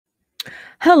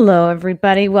Hello,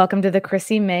 everybody. Welcome to the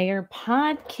Chrissie Mayr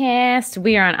podcast.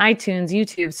 We are on iTunes,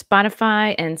 YouTube,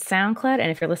 Spotify, and SoundCloud. And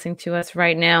if you're listening to us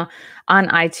right now on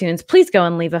iTunes, please go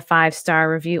and leave a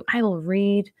 5-star review. I will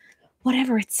read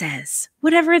whatever it says.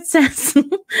 Whatever it says,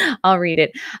 I'll read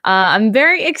it. I'm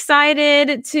very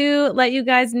excited to let you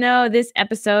guys know this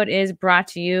episode is brought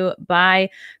to you by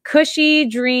Cushy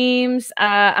Dreams.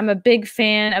 I'm a big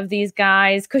fan of these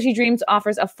guys. Cushy Dreams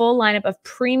offers a full lineup of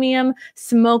premium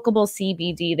smokable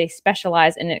CBD. They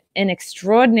specialize in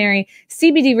extraordinary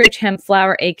CBD-rich hemp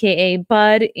flower, aka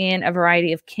bud, in a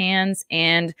variety of cans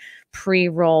and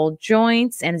pre-roll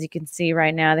joints. And as you can see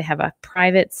right now, they have a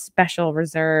private special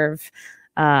reserve.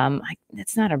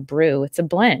 It's not a brew, it's a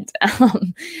blend.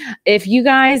 If you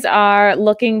guys are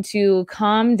looking to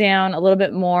calm down a little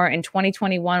bit more in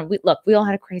 2021, we all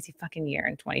had a crazy fucking year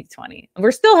in 2020.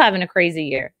 We're still having a crazy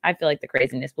year. I feel like the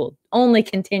craziness will only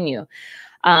continue.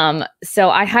 So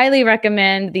I highly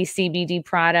recommend these CBD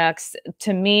products.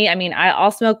 To me, I mean,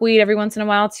 I'll smoke weed every once in a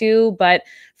while too, but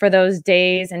for those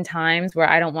days and times where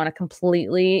I don't want to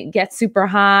completely get super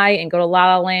high and go to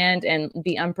La La Land and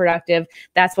be unproductive,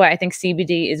 that's why I think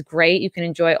CBD is great. You can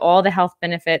enjoy all the health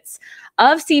benefits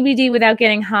of CBD without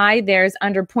getting high. There's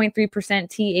under 0.3%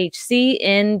 THC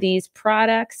in these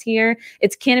products here.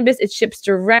 It's cannabis. It ships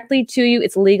directly to you.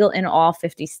 It's legal in all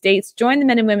 50 states. Join the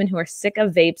men and women who are sick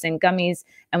of vapes and gummies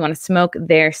and want to smoke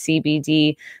their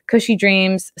CBD. Cushy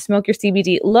Dreams, smoke your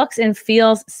CBD. Looks and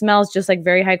feels, smells just like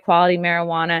very high quality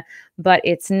marijuana, but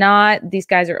it's not. These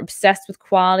guys are obsessed with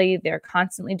quality. They're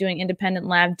constantly doing independent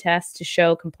lab tests to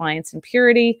show compliance and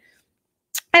purity.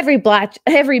 Every batch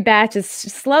is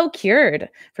slow cured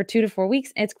for 2 to 4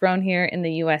 weeks. It's grown here in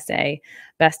the USA,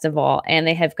 best of all. And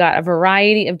they have got a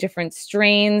variety of different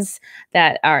strains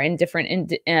that are in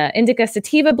different indica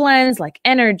sativa blends like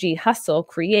energy, hustle,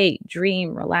 create,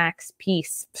 dream, relax,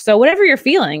 peace. So whatever you're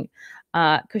feeling,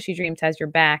 Cushy Dreams has your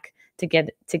back to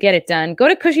get it done. Go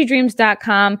to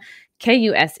cushydreams.com.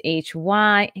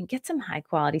 KUSHY, and get some high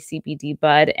quality CBD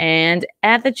bud. And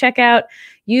at the checkout,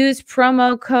 use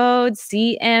promo code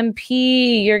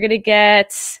CMP. You're going to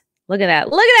get, look at that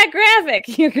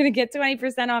graphic. You're going to get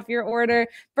 20% off your order,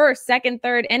 first, second,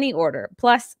 third, any order.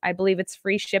 Plus, I believe it's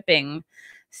free shipping.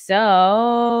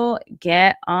 So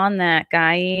get on that,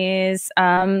 guys.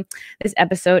 This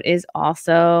episode is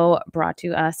also brought to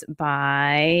us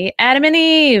by Adam and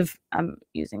Eve. I'm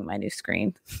using my new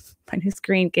screen. My new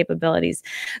screen capabilities.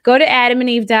 Go to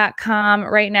adamandeve.com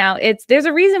right now. There's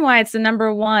a reason why it's the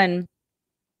 #1.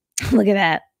 Look at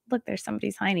that. Look, there's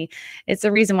somebody's hiney. It's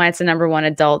the reason why it's the #1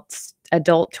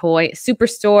 adult toy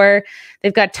superstore.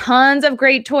 They've got tons of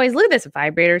great toys. Look at this: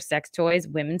 vibrators, sex toys,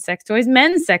 women's sex toys,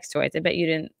 men's sex toys. I bet you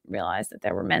didn't realize that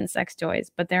there were men's sex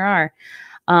toys, but there are.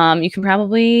 You can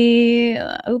probably,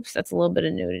 oops, that's a little bit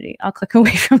of nudity. I'll click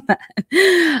away from that.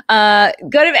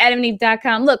 Go to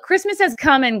adamandeve.com. Look, Christmas has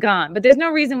come and gone, but there's no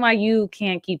reason why you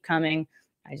can't keep coming.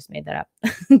 I just made that up.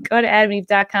 Go to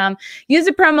adamandeve.com. Use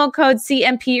the promo code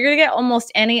CMP. You're going to get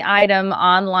almost any item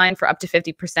online for up to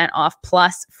 50% off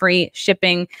plus free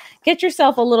shipping. Get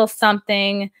yourself a little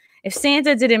something. If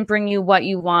Santa didn't bring you what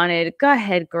you wanted, go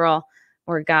ahead, girl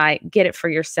or guy, get it for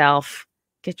yourself.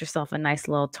 Get yourself a nice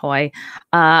little toy.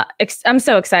 I'm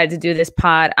so excited to do this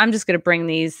pod. I'm just going to bring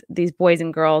these boys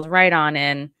and girls right on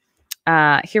in.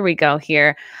 Here we go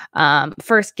here.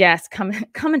 First guest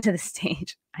coming to the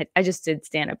stage. I just did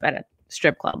stand up at a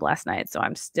strip club last night, so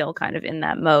I'm still kind of in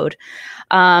that mode.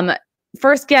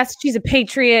 First guest, she's a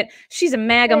patriot. She's a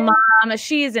MAGA mom.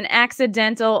 She is an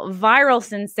accidental viral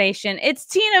sensation. It's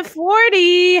Tina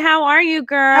Forte. How are you,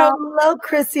 girl? Hello,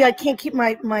 Chrissy. I can't keep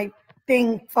my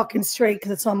thing fucking straight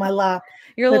because it's on my lap.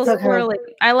 You're a little squirrely.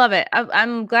 I love it.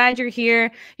 I'm glad you're here.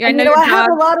 I have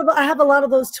a lot of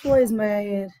those toys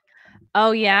made.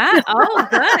 Oh yeah. Oh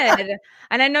good.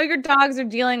 And I know your dogs are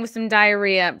dealing with some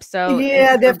diarrhea. So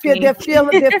yeah, they're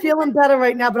feeling better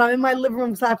right now. But I'm in my living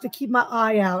room, so I have to keep my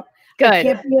eye out. Good. I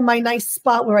can't be in my nice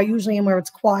spot where I usually am, where it's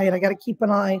quiet. I got to keep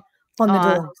an eye on the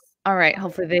dogs. All right.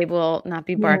 Hopefully they will not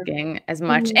be barking as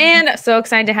much. And so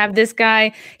excited to have this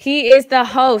guy. He is the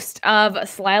host of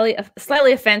Slightly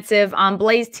Offensive on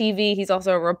Blaze TV. He's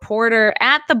also a reporter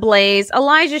at The Blaze.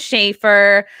 Elijah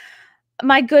Schaffer,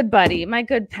 my good buddy, my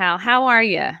good pal. How are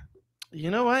you? You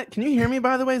know what? Can you hear me,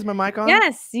 by the way? Is my mic on?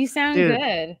 Yes, you sound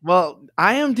good. Well,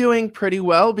 I am doing pretty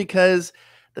well because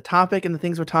the topic and the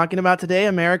things we're talking about today,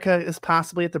 America is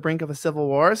possibly at the brink of a civil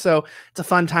war. So it's a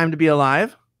fun time to be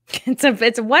alive. It's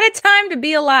what a time to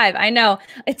be alive. I know.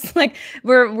 It's like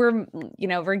we're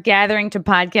gathering to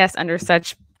podcast under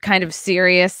such kind of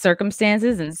serious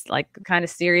circumstances and like kind of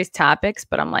serious topics,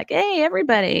 but I'm like, hey,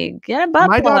 everybody, get a butt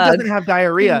My plug. dog doesn't have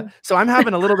diarrhea, so I'm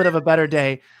having a little bit of a better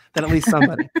day than at least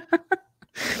somebody.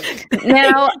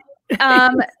 Now,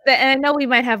 and I know we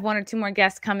might have one or two more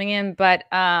guests coming in, but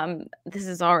this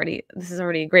is already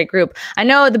a great group. I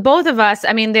know the both of us.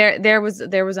 I mean, there've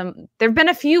been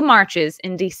a few marches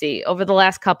in DC over the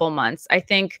last couple months. I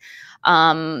think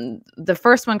the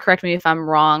first one, correct me if I'm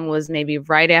wrong, was maybe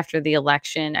right after the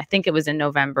election. I think it was in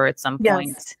November at some point.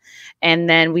 Yes. And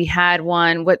then we had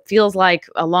one what feels like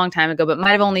a long time ago, but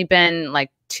might have only been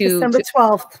like December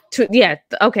 12th. Yeah.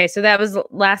 Okay. So that was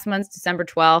last month's December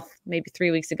 12th, maybe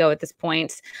 3 weeks ago at this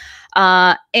point.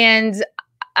 And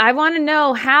I want to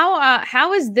know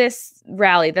how is this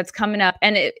rally that's coming up?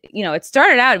 And it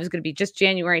started out, it was going to be just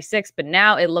January 6th, but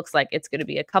now it looks like it's going to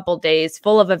be a couple days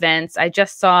full of events. I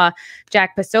just saw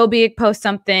Jack Posobiec post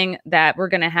something that we're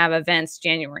going to have events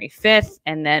January 5th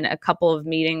and then a couple of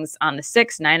meetings on the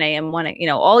 6th, 9 a.m.,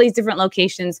 all these different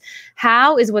locations.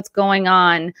 How is what's going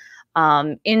on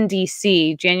in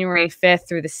DC, January 5th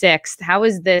through the 6th? How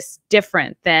is this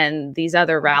different than these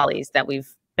other rallies that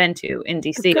we've been to in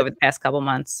DC over the past couple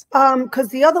months? Because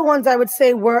the other ones I would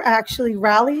say were actually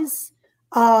rallies.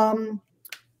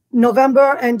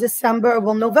 November and December.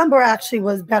 Well, November actually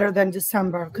was better than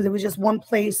December because it was just one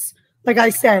place. Like I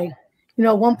say,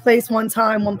 one place, one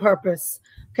time, one purpose.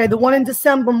 Okay, the one in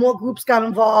December, more groups got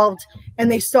involved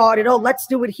and they started, let's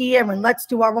do it here and let's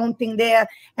do our own thing there.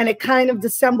 And it kind of,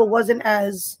 December wasn't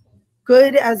as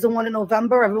good as the one in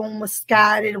November. Everyone was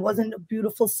scattered. It wasn't a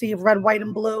beautiful sea of red, white,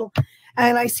 and blue.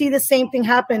 And I see the same thing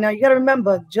happen. Now, you got to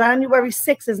remember, January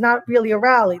 6th is not really a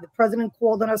rally. The president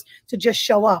called on us to just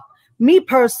show up. Me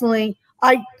personally,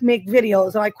 I make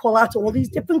videos and I call out to all these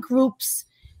different groups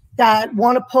that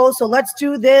want to post. So let's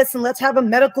do this and let's have a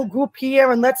medical group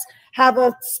here and let's have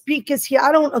a speakers here.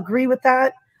 I don't agree with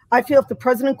that. I feel if the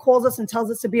president calls us and tells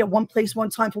us to be at one place, one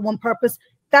time for one purpose,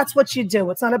 that's what you do.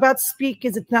 It's not about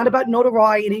speakers. It's not about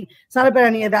notoriety. It's not about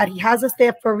any of that. He has us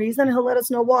there for a reason. He'll let us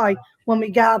know why when we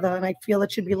gather. And I feel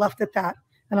it should be left at that.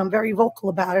 And I'm very vocal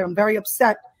about it. I'm very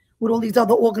upset with all these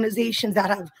other organizations that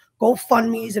have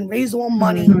GoFundMes and raise all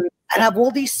money and have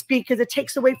all these speakers. It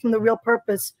takes away from the real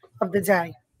purpose of the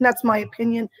day. And that's my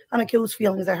opinion. I don't care whose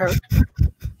feelings I hurt.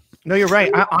 No, you're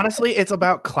right. Honestly, it's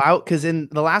about clout because in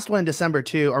the last one in December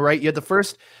too, all right, you had the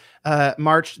first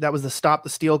march that was the Stop the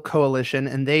Steal Coalition,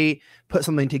 and they put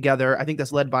something together. I think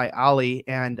that's led by Ali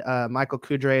and Michael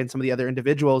Kudre and some of the other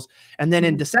individuals. And then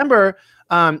in December,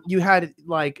 you had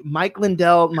like Mike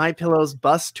Lindell, My Pillow's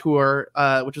bus tour,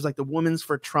 which was like the Women's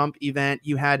for Trump event.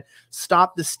 You had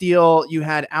Stop the Steal. You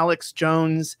had Alex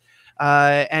Jones.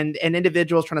 And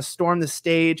individuals trying to storm the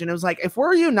stage. And it was like, if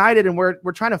we're united and we're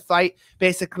trying to fight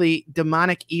basically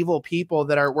demonic, evil people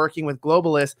that are working with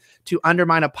globalists to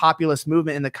undermine a populist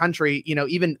movement in the country,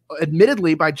 even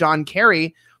admittedly by John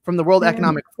Kerry from the World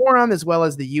Economic Forum, as well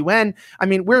as the UN. I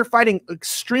mean, we're fighting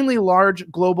extremely large,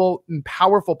 global, and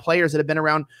powerful players that have been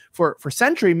around for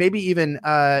centuries, maybe even,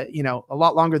 a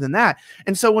lot longer than that.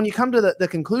 And so when you come to the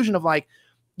conclusion of like,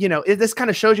 this kind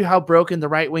of shows you how broken the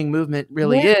right-wing movement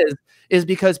really is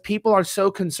because people are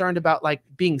so concerned about like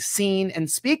being seen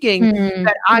and speaking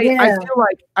that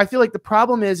I feel like the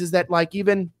problem is that like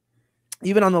even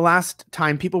on the last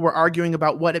time, people were arguing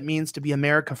about what it means to be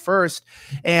America first.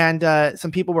 And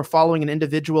some people were following an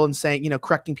individual and saying,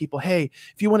 correcting people, hey,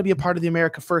 if you want to be a part of the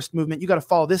America First movement, you got to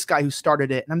follow this guy who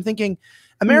started it. And I'm thinking,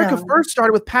 America First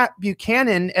started with Pat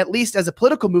Buchanan, at least as a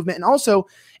political movement. And also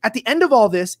at the end of all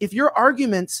this, if your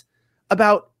arguments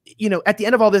about, at the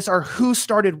end of all this are who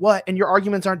started what, and your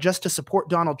arguments aren't just to support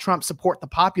Donald Trump, support the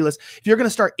populace, if you're going to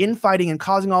start infighting and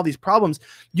causing all these problems,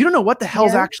 you don't know what the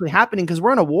hell's actually happening because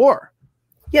we're in a war.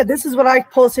 Yeah, this is what I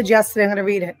posted yesterday. I'm going to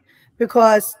read it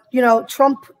because,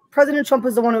 President Trump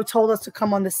is the one who told us to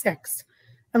come on the 6th.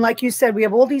 And like you said, we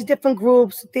have all these different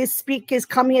groups. These speakers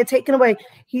come here, taken away.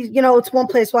 It's one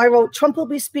place. So I wrote, Trump will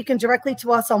be speaking directly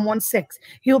to us on 1/6.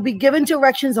 He will be given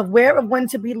directions of where and when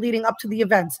to be leading up to the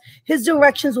events. His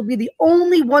directions will be the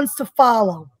only ones to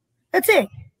follow. That's it.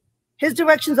 His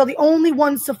directions are the only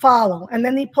ones to follow. And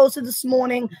then he posted this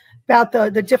morning about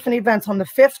the different events on the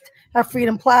 5th at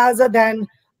Freedom Plaza. Then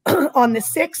on the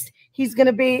 6th, he's going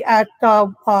to be at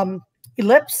the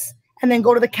Ellipse. And then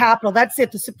go to the Capitol. That's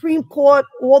it. The Supreme Court,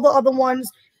 all the other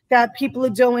ones that people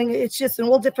are doing, it's just in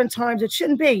all different times. It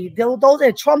shouldn't be.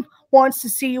 Trump wants to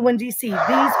see you in D.C.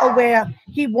 These are where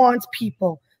he wants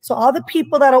people. So all the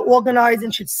people that are organizing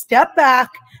should step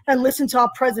back and listen to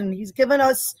our president. He's given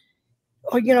us,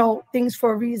 things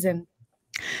for a reason.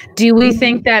 Do we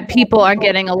think that people are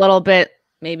getting a little bit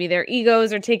maybe their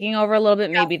egos are taking over a little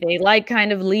bit. Maybe they like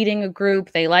kind of leading a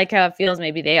group. They like how it feels.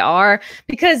 Maybe they are.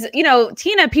 Because, you know,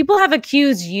 Tina, people have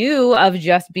accused you of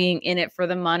just being in it for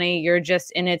the money. You're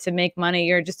just in it to make money.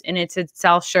 You're just in it to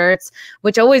sell shirts,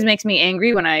 which always makes me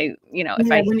angry when I, you know,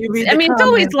 if I mean, it's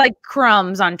always like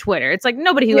crumbs on Twitter. It's like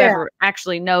nobody who ever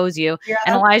actually knows you. Yeah.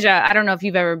 And Elijah, I don't know if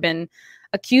you've ever been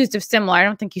accused of similar. I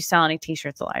don't think you sell any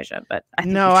t-shirts, Elijah, but I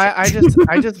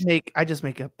think I just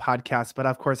make a podcast, but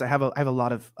of course I have a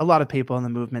lot of people in the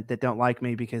movement that don't like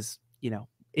me because, you know,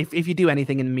 if you do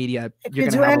anything in media, you're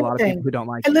going to have a lot of people who don't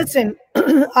like you. And listen,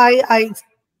 I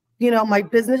you know, my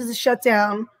business is shut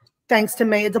down thanks to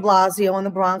Mayor de Blasio in the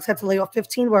Bronx had to lay off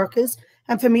 15 workers,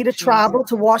 and for me to travel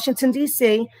to Washington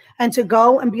D.C. and to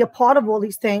go and be a part of all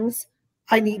these things,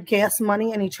 I need gas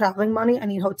money, I need traveling money, I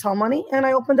need hotel money, and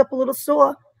I opened up a little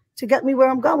store to get me where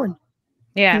I'm going.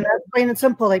 Yeah, and that's plain and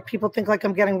simple. Like, people think like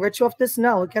I'm getting rich off this.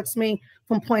 No, it gets me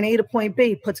from point A to point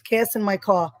B, puts gas in my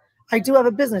car. I do have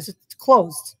a business. It's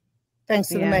closed, thanks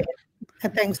to the mayor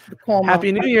and thanks to the Cuomo.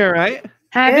 Happy New Year, right?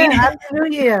 Happy New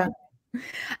Year.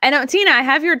 And Tina, I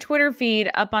have your Twitter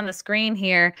feed up on the screen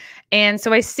here, and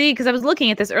so I see, because I was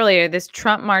looking at this earlier, this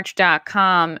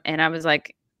TrumpMarch.com, and I was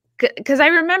like, because I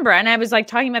remember, and I was like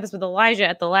talking about this with Elijah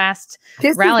at the last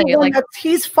rally. Is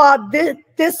the one that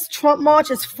this Trump march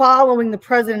is following the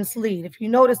president's lead. If you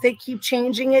notice, they keep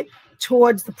changing it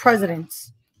towards the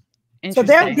president's. So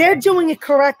they're doing it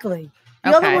correctly.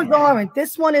 The other ones aren't.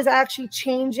 This one is actually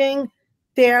changing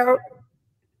their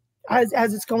as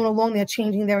it's going along. They're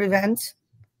changing their event.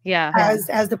 Yeah.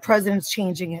 As the president's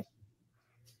changing it.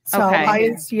 So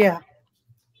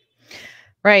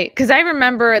Right, because I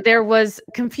remember there was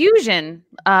confusion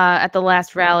at the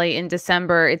last rally in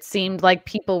December. It seemed like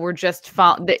people were just,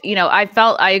 you know,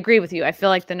 I agree with you. I feel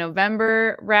like the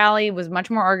November rally was much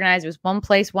more organized. It was one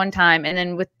place, one time. And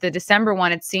then with the December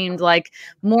one, it seemed like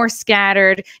more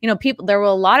scattered. You know, there were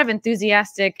a lot of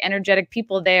enthusiastic, energetic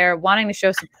people there wanting to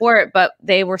show support, but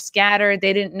they were scattered.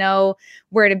 They didn't know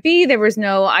where to be. There was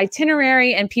no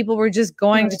itinerary, and people were just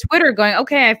going to Twitter going,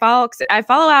 okay, I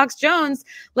follow Alex Jones.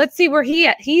 Let's see where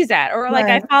he's at. Or like,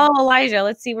 I follow Elijah.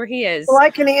 Let's see where he is. Well, I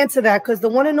can answer that, because the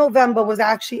one in November was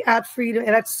actually at Freedom,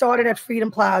 and it started at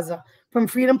Freedom Plaza. From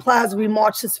Freedom Plaza, we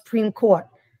marched to Supreme Court.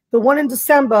 The one in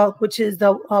December, which is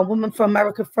the Women for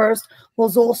America First,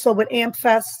 was also with AMP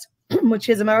Fest, which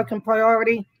is American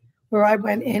Priority, where I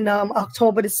went in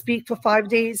October to speak for 5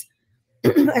 days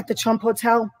at the Trump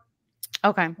Hotel.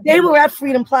 Okay. They were at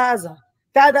Freedom Plaza.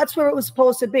 That's where it was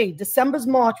supposed to be. December's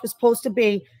march was supposed to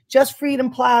be just Freedom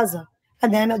Plaza,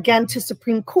 and then again to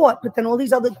Supreme Court. But then all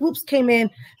these other groups came in,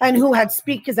 and who had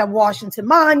speakers at Washington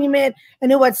Monument,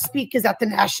 and who had speakers at the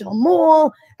National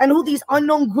Mall, and who these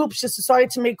unknown groups just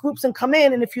decided to make groups and come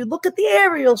in. And if you look at the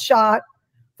aerial shot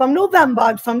from November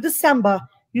and from December,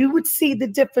 you would see the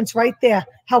difference right there,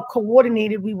 how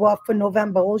coordinated we were for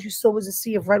November. All you saw was a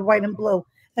sea of red, white, and blue.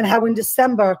 And how in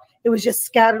December, it was just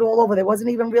scattered all over. There wasn't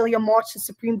even really a march to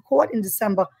Supreme Court in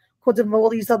December because of all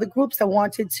these other groups that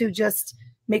wanted to just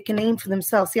make a name for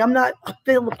themselves. See, I'm not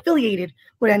affiliated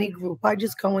with any group. I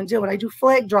just go and do it. I do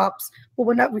flag drops, but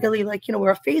we're not really like, you know,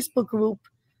 we're a Facebook group,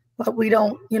 but we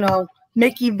don't, you know,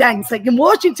 make events. Like in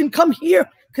Washington, come here,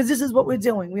 because this is what we're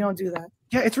doing. We don't do that.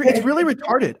 Yeah, it's really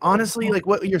retarded. Honestly, like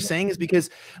what you're saying is because,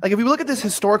 like, if we look at this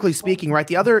historically speaking, right,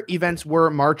 the other events were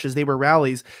marches, they were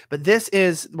rallies, but this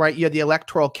is, right, you had the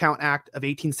Electoral Count Act of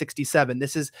 1867.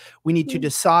 This is, we need to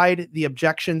decide the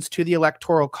objections to the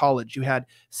Electoral College. You had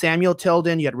Samuel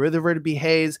Tilden, you had Rutherford B.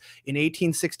 Hayes in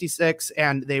 1866,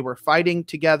 and they were fighting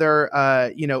together,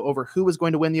 you know, over who was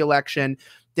going to win the election.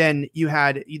 Then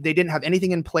they didn't have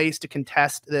anything in place to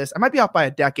contest this. I might be off by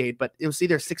a decade, but it was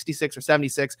either 66 or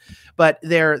 76, but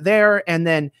they're there. And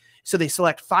then, so they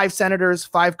select 5 senators,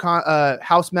 5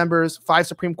 House members, 5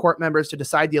 Supreme Court members to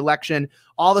decide the election.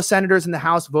 All the senators in the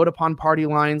House vote upon party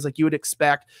lines like you would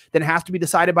expect. Then it has to be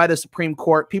decided by the Supreme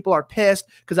Court. People are pissed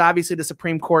because obviously the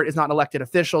Supreme Court is not elected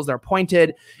officials. They're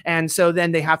appointed. And so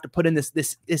then they have to put in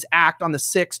this act on the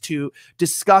 6th to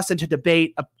discuss and to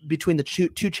debate between the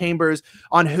two chambers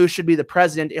on who should be the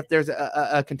president if there's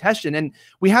a contestant. And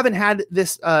we haven't had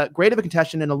this great of a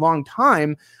contestant in a long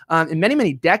time, in many,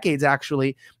 many decades,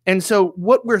 actually. And so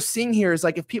what we're seeing here is,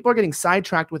 like, if people are getting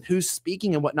sidetracked with who's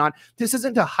speaking and whatnot, this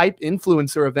isn't a hype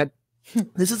influencer event.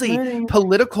 This is a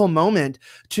political moment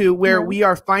to where we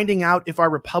are finding out if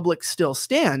our republic still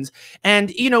stands.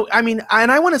 And, you know, I mean,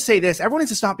 and I want to say this, everyone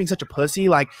needs to stop being such a pussy.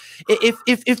 Like,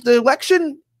 if the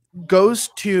election goes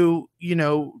to,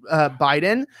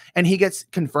 Biden and he gets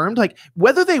confirmed, like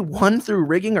whether they won through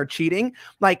rigging or cheating,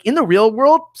 like in the real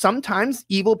world, sometimes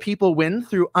evil people win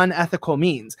through unethical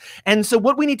means. And so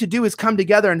what we need to do is come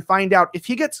together and find out if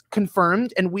he gets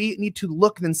confirmed, and we need to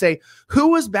look and say,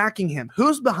 who is backing him?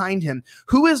 Who's behind him?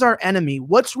 Who is our enemy?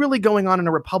 What's really going on in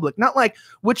a republic? Not like,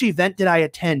 which event did I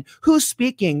attend? Who's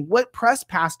speaking? What press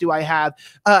pass do I have?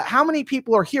 How many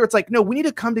people are here? It's like, no, we need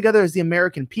to come together as the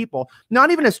American people,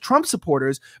 not even as Trump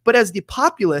supporters, but as the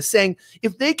populace, saying,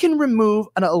 if they can remove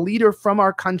a leader from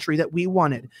our country that we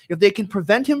wanted, if they can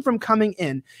prevent him from coming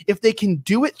in, if they can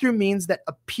do it through means that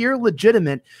appear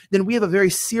legitimate, then we have a very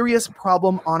serious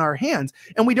problem on our hands.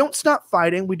 And we don't stop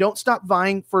fighting. We don't stop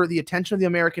vying for the attention of the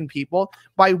American people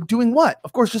by doing what?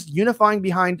 Of course, just unifying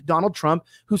behind Donald Trump,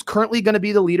 who's currently going to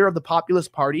be the leader of the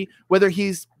Populist Party, whether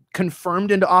he's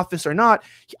confirmed into office or not.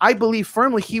 I believe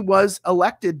firmly he was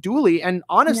elected duly and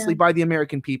honestly by the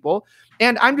American people.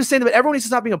 And I'm just saying that everyone needs to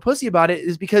stop being a pussy about it,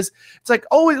 is because it's like,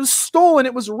 oh, it was stolen,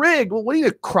 it was rigged. Well, what are you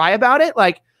gonna cry about it?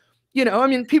 Like, I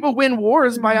mean, people win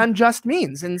wars by unjust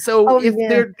means. And so if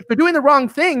they're doing the wrong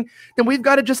thing, then we've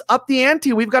got to just up the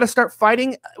ante. We've got to start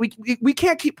fighting. We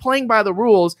can't keep playing by the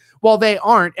rules while they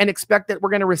aren't and expect that we're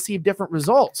going to receive different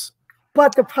results.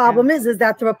 But the problem is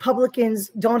that the Republicans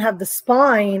don't have the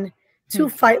spine to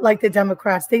fight like the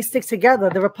Democrats. They stick together.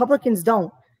 The Republicans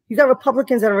don't. You got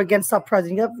Republicans that are against our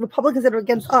president. You have Republicans that are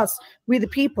against us, we the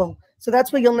people. So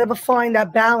that's where you'll never find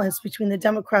that balance between the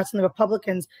Democrats and the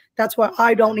Republicans. That's why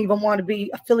I don't even want to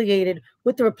be affiliated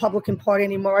with the Republican Party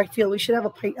anymore. I feel we should have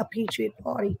a Patriot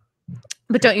Party.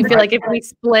 But don't you feel like if we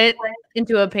split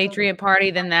into a Patriot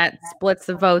Party, then that splits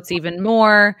the votes even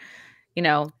more?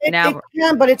 Now it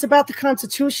can, but it's about the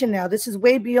Constitution now. This is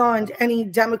way beyond any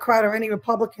Democrat or any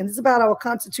Republican. It's about our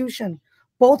Constitution.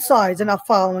 Both sides are not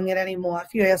following it anymore,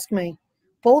 if you ask me.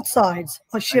 Both sides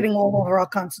are shitting all over our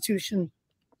Constitution.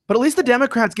 But at least the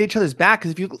Democrats get each other's back,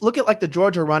 because if you look at like the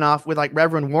Georgia runoff with like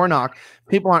Reverend Warnock,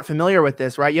 people aren't familiar with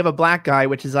this, right? You have a black guy,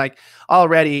 which is like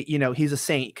already, he's a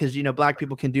saint, because, black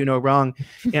people can do no wrong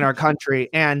in our country.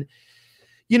 And,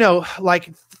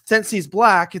 like since he's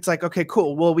black, it's like, okay,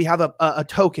 cool. Well, we have a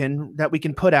token that we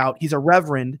can put out. He's a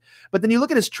reverend. But then you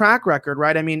look at his track record,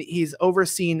 right? I mean, he's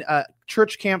overseen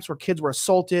church camps where kids were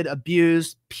assaulted,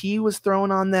 abused, pee was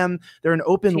thrown on them. They're in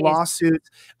open lawsuits.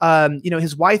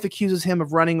 His wife accuses him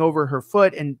of running over her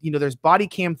foot. And, there's body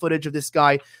cam footage of this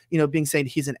guy, being saying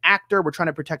he's an actor. We're trying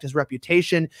to protect his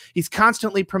reputation. He's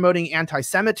constantly promoting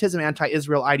anti-Semitism,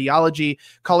 anti-Israel ideology,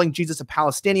 calling Jesus a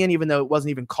Palestinian, even though it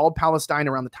wasn't even called Palestine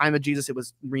around the time of Jesus. It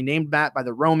was renamed that by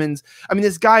the Romans. I mean,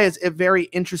 this guy is a very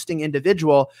interesting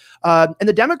individual. And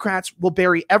the Democrats will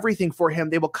bury everything for him.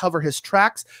 They will cover his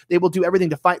tracks. They will do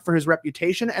everything to fight for his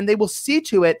reputation, and they will see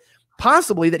to it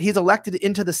possibly that he's elected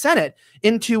into the Senate,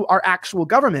 into our actual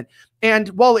government. And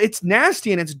while it's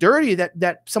nasty and it's dirty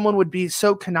that someone would be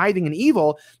so conniving and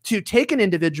evil to take an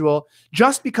individual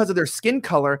just because of their skin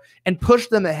color and push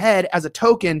them ahead as a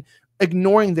token,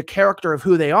 ignoring the character of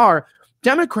who they are,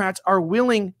 Democrats are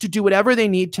willing to do whatever they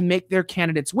need to make their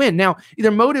candidates win. Now, their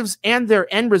motives and their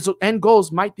end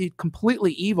goals might be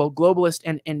completely evil, globalist,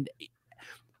 and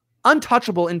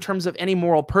untouchable in terms of any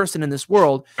moral person in this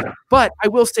world. But I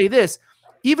will say this,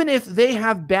 even if they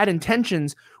have bad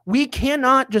intentions, we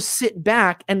cannot just sit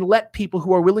back and let people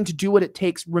who are willing to do what it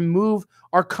takes remove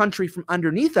our country from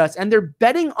underneath us. And they're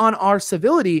betting on our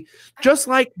civility, just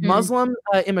like Muslim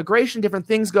immigration, different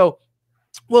things go,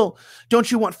 well,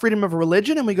 don't you want freedom of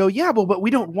religion? And we go, yeah, well, but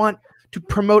we don't want to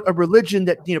promote a religion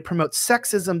that promotes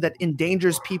sexism, that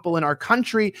endangers people in our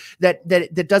country, that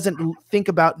doesn't think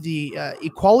about the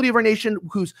equality of our nation,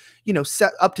 who's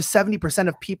up to 70%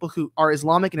 of people who are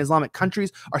Islamic in Islamic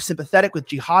countries are sympathetic with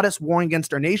jihadists warring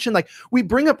against our nation. Like, we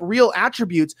bring up real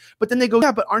attributes, but then they go,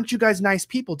 yeah, but aren't you guys nice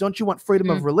people? Don't you want freedom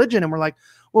of religion? And we're like,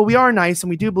 well, we are nice and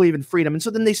we do believe in freedom. And so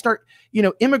then they start,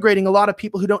 immigrating a lot of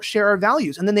people who don't share our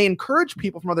values. And then they encourage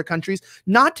people from other countries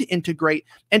not to integrate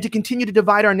and to continue to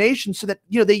divide our nation, so that,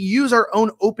 they use our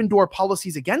own open door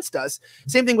policies against us.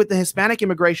 Same thing with the Hispanic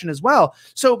immigration as well.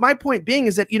 So my point being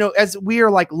is that, as we are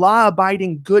like law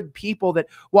abiding good people that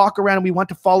walk around and we want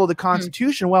to follow the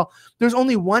Constitution, well, there's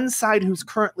only one side who's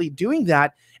currently doing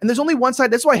that. And there's only one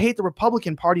side. That's why I hate the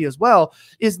Republican Party as well,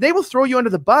 is they will throw you under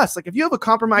the bus. Like, if you have a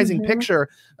compromising picture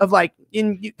of like,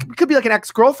 it could be like an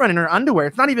ex-girlfriend in her underwear.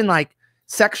 It's not even like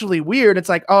sexually weird. It's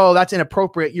like, oh, that's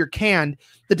inappropriate. You're canned.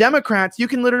 The Democrats, you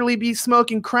can literally be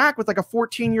smoking crack with like a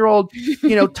 14-year-old,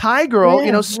 Thai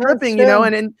girl, stripping,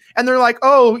 and they're like,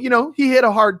 oh, he hit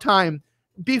a hard time.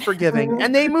 Be forgiving.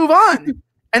 And they move on.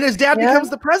 And his dad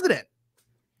becomes the president.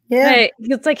 Yeah. Hey,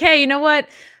 it's like, hey, you know what?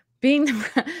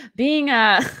 being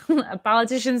a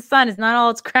politician's son is not all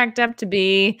it's cracked up to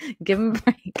be. Give him a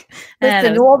break.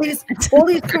 Listen, all these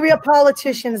career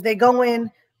politicians, they go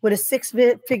in with a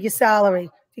six-figure salary.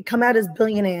 They come out as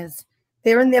billionaires.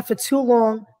 They're in there for too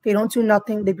long. They don't do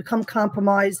nothing. They become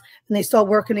compromised, and they start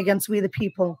working against we the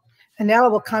people. And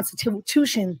now our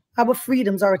Constitution, our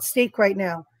freedoms are at stake right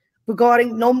now.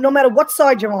 Regarding no matter what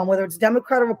side you're on, whether it's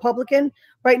Democrat or Republican,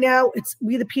 right now it's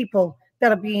we the people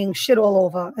that are being shit all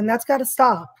over, and that's got to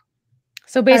stop.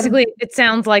 So basically, it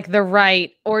sounds like the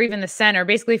right or even the center.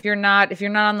 Basically, if you're not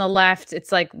on the left,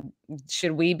 it's like,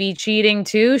 should we be cheating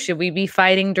too? Should we be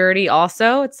fighting dirty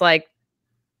also? It's like,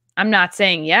 I'm not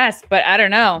saying yes, but I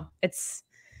don't know. It's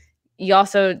you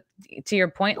also, to your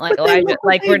point, like Elijah,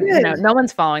 like we're no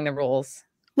one's following the rules.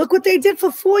 Look what they did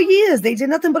for 4 years. They did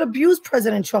nothing but abuse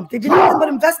President Trump. They did nothing but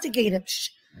investigate him.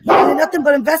 They did nothing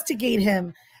but investigate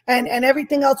him and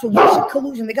everything else with Russian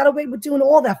collusion. They got away with doing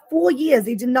all that. 4 years,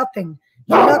 they did nothing.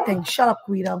 Nothing. Shut up,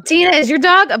 Guido. Tina, is your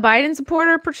dog a Biden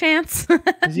supporter, perchance?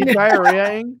 Is he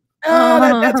diarrheaing?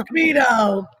 Oh, that's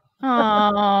Guido.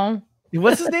 Oh,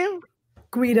 what's his name?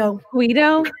 Guido.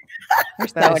 Guido. You're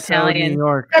so Italian. New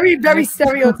York. Very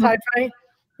stereotyped, right?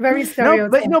 Very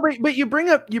stereotyped. But you bring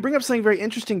up something very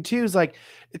interesting too. Is like,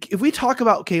 if we talk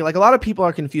about, okay, like a lot of people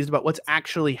are confused about what's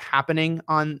actually happening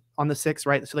on the 6th,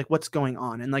 right? So like, what's going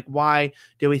on, and like, why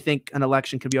do we think an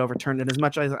election could be overturned? And as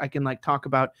much as I can like talk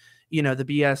about, the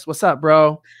BS. What's up,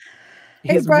 bro?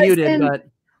 He's muted, but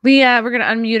we're gonna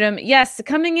unmute him. Yes,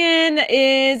 coming in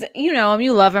is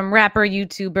you love him, rapper,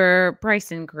 YouTuber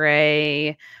Bryson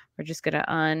Gray. We're just gonna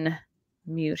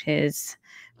unmute his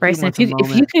Bryson. He's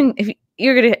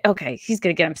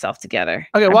gonna get himself together.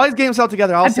 Okay, while he's getting himself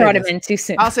together, I brought him in too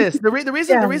soon. I'll say this: the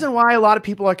reason why a lot of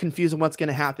people are confused on what's going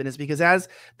to happen is because as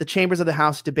the chambers of the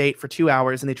House debate for 2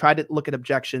 hours and they try to look at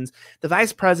objections, the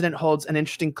vice president holds an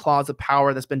interesting clause of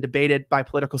power that's been debated by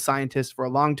political scientists for a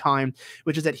long time,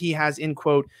 which is that he has, in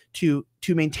quote, to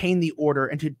maintain the order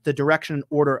and to the direction and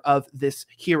order of this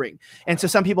hearing. And so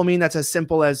some people mean that's as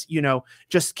simple as,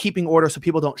 just keeping order so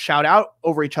people don't shout out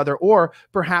over each other, or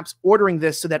perhaps ordering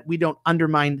this so that we don't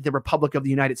undermine the Republic of the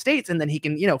United States, and then he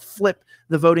can, flip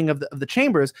the voting of the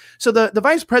chambers. So the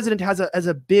vice president has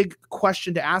a big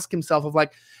question to ask himself of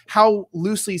like, how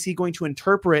loosely is he going to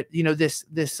interpret,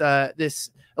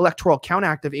 this Electoral Count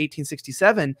Act of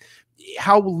 1867?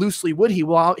 How loosely would he?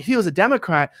 Well, if he was a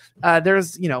Democrat,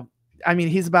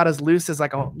 he's about as loose as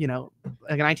like a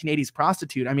 1980s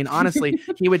prostitute. I mean, honestly,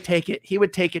 he would take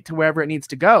it to wherever it needs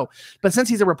to go. But since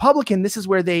he's a Republican, this is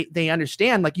where they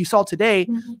understand, like you saw today,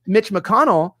 Mitch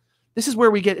McConnell, this is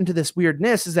where we get into this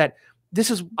weirdness, is that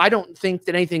I don't think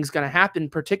that anything's going to happen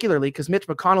particularly because Mitch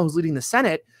McConnell, who's leading the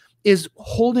Senate, is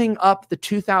holding up the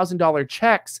 $2,000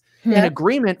 checks in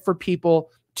agreement for people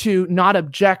to not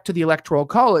object to the Electoral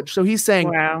College. So he's saying,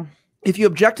 wow, if you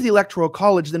object to the Electoral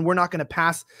College, then we're not going to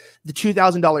pass the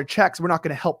 $2,000 checks. We're not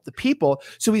going to help the people.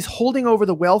 So he's holding over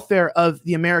the welfare of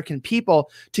the American people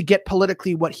to get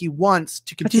politically what he wants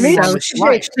to continue. That's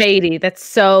so shady. That's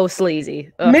so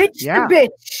sleazy. Ugh. Mitch the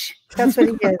bitch. That's what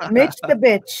he is. Mitch the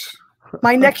bitch.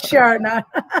 My next shirt.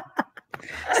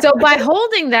 So by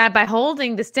holding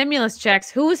the stimulus checks,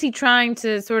 who is he trying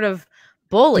to sort of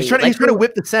bully? He's trying to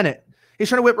whip the Senate. He's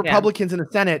trying to whip Republicans in the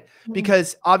Senate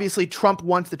because obviously Trump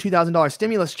wants the $2,000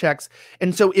 stimulus checks.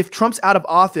 And so if Trump's out of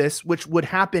office, which would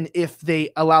happen if they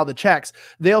allow the checks,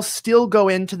 they'll still go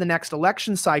into the next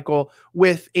election cycle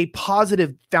with a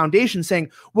positive foundation saying,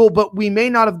 well, but we may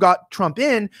not have got Trump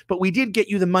in, but we did get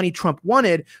you the money Trump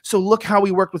wanted. So look how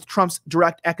we worked with Trump's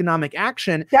direct economic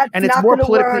action. And it's more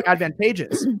politically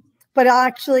advantageous. But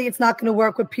actually, it's not going to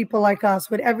work with people like us,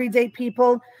 with everyday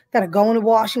people that are going to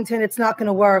Washington. It's not going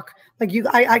to work. Like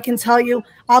I can tell you,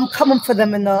 I'm coming for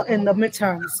them in the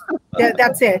midterms.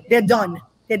 That's it. They're done.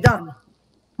 They're done.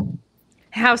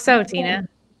 How so, Tina?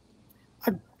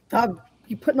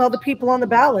 You're putting all the people on the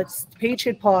ballots.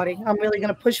 Patriot Party. I'm really going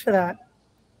to push for that.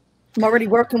 I'm already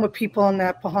working with people on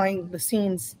that behind the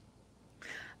scenes.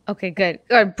 Okay, good.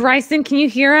 Bryson, can you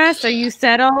hear us? Are you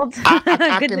settled?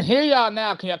 I can hear y'all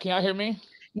now. Can y'all hear me?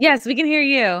 Yes, we can hear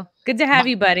you. Good to have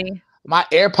you, buddy. My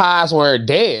AirPods were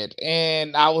dead,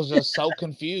 and I was just so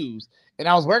confused. And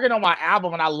I was working on my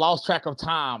album, and I lost track of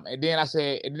time. And then I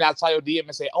saw your DM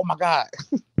and said, "Oh my God."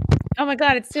 Oh my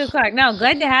God, it's 2 o'clock. No,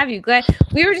 glad to have you.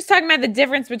 We were just talking about the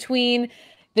difference between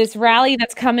this rally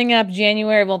that's coming up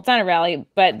January. Well, it's not a rally,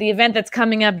 but the event that's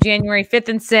coming up January 5th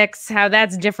and 6th, how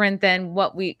that's different than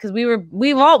what because we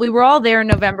were all there in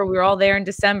November. We were all there in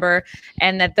December,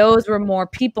 and that those were more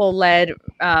people-led,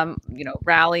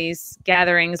 rallies,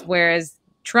 gatherings, whereas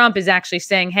Trump is actually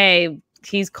saying, hey,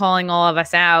 he's calling all of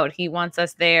us out. He wants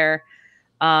us there.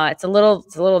 It's a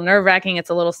little nerve-wracking. It's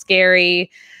a little scary.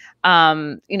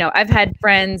 You know, I've had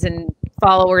friends and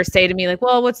followers say to me, like,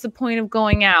 well, what's the point of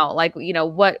going out? Like, you know,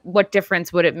 what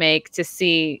difference would it make to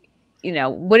see, you know,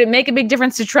 would it make a big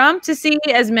difference to Trump to see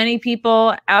as many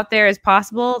people out there as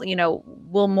possible? You know,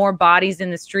 will more bodies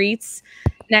in the streets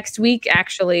next week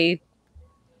actually,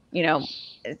 you know,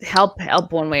 help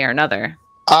one way or another?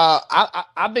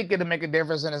 I think it'll make a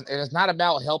difference, and it's not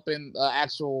about helping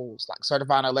actual like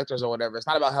certifying electors or whatever. It's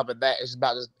not about helping that. It's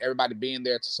about just everybody being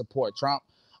there to support Trump.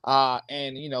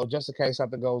 And you know, just in case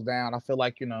something goes down, I feel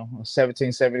like, you know,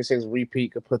 1776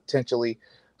 repeat could potentially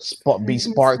be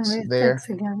sparked there.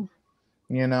 Again.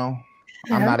 You know,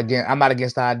 Yeah. I'm not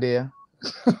against the idea.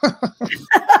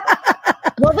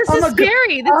 Well, this is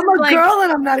scary. I'm a girl,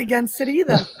 and I'm not against it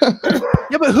either.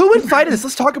 Yeah, but who would fight this?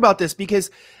 Let's talk about this,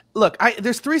 because look,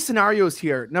 there's three scenarios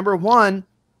here. Number one,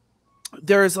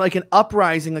 there's like an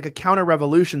uprising, like a counter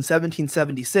revolution,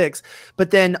 1776.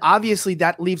 But then obviously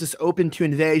that leaves us open to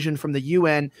invasion from the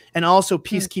UN and also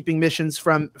peacekeeping missions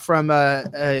from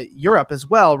Europe as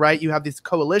well, right? You have these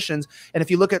coalitions. And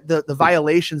if you look at the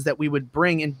violations that we would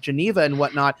bring in Geneva and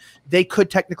whatnot, they could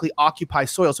technically occupy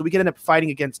soil. So we could end up fighting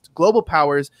against global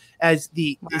powers as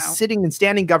the sitting and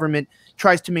standing government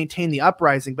tries to maintain the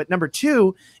uprising. But number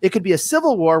two, it could be a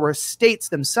civil war where states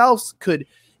themselves could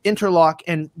interlock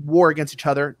and war against each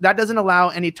other. That doesn't allow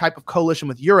any type of coalition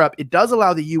with Europe. It does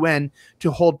allow the UN to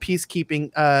hold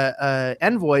peacekeeping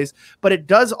envoys, but it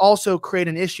does also create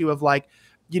an issue of, like,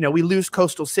 you know, we lose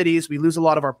coastal cities, we lose a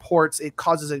lot of our ports. It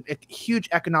causes a huge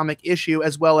economic issue,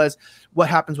 as well as what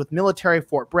happens with military,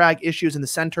 Fort Bragg issues in the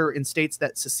center in states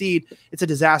that secede. It's a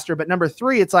disaster. But number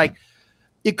three, it's like,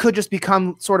 it could just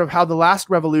become sort of how the last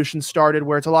revolution started,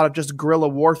 where it's a lot of just guerrilla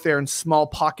warfare in small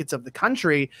pockets of the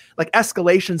country, like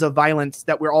escalations of violence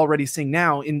that we're already seeing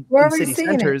now in city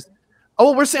centers.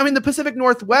 Oh, we're seeing, I mean, the Pacific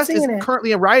Northwest is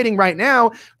currently rioting right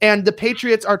now, and the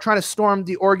Patriots are trying to storm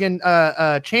the Oregon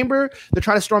chamber. They're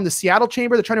trying to storm the Seattle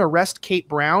chamber. They're trying to arrest Kate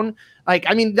Brown. Like,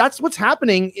 I mean, that's what's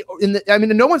happening I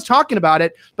mean, no one's talking about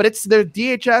it, but it's the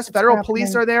DHS, federal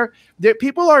police are there.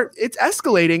 It's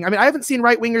escalating. I mean, I haven't seen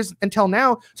right-wingers until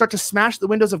now start to smash the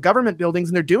windows of government buildings,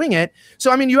 and they're doing it.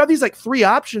 So, I mean, you have these like three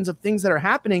options of things that are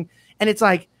happening, and it's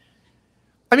like,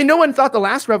 I mean, no one thought the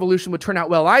last revolution would turn out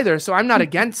well either. So I'm not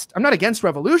against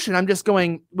revolution. I'm just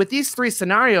going with these three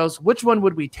scenarios, which one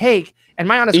would we take? And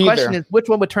my honest question is, which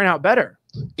one would turn out better?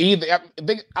 I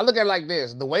look at it like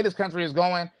this. The way this country is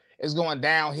going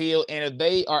downhill. And if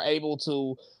they are able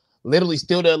to literally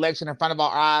steal the election in front of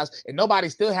our eyes, and nobody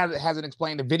still hasn't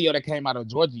explained the video that came out of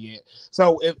Georgia yet.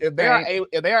 So if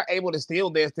they are able to steal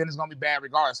this, then it's going to be bad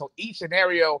regardless. So each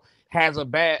scenario has a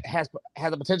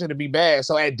potential to be bad.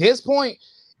 So at this point,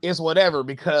 it's whatever,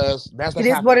 because that's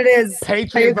what it is.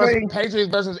 Patriots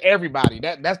versus everybody.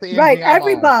 That's the right.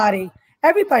 Everybody.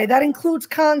 That includes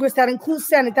Congress. That includes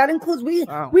Senate. That includes we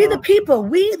the people.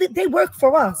 They work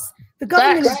for us. The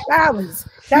government is ours.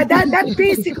 That's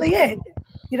basically it.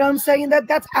 You know what I'm saying?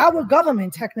 That's our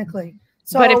government technically.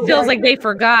 So, but it feels like they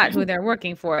forgot who they're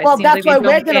working for. Well, that's why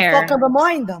we're gonna fucking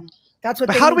remind them. That's what.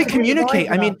 But how do we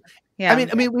communicate? I mean. Yeah.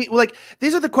 I mean, we like,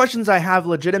 these are the questions I have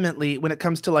legitimately when it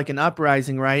comes to like an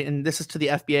uprising, right? And this is to the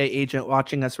FBI agent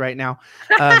watching us right now.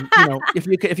 You know,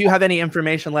 if you have any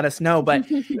information, let us know. But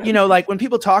you know, like when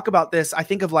people talk about this, I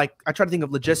try to think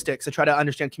of logistics. I try to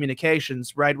understand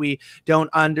communications, right? We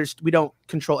don't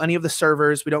control any of the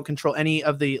servers. We don't control any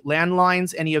of the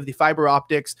landlines, any of the fiber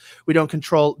optics. We don't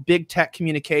control big tech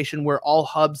communication, where all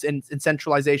hubs and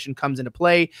centralization comes into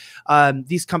play.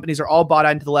 These companies are all bought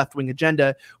into the left-wing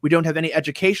agenda. We don't have any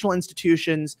educational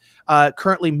institutions.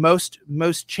 Currently,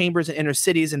 most chambers in inner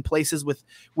cities and places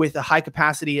with a high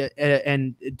capacity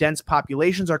and dense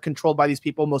populations are controlled by these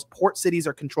people. Most port cities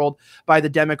are controlled by the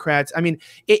Democrats. I mean,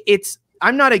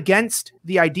 I'm not against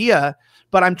the idea,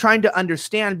 but I'm trying to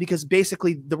understand, because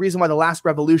basically the reason why the last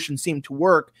revolution seemed to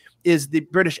work is the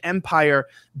British Empire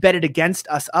betted against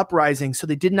us uprising. So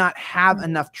they did not have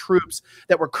enough troops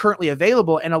that were currently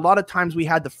available. And a lot of times we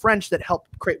had the French that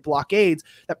helped create blockades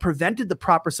that prevented the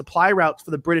proper supply routes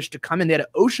for the British to come in. They had an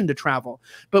ocean to travel.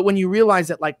 But when you realize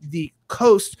that like the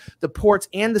coast, the ports,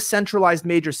 and the centralized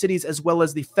major cities, as well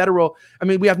as the federal, I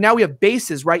mean, we have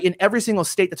bases, right? In every single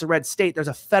state that's a red state, there's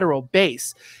a federal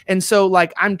base. And so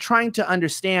like, I'm trying to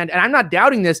understand, and I'm not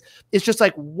doubting this. It's just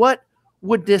like, what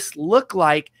would this look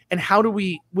like, and how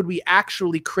would we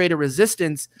actually create a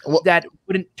resistance that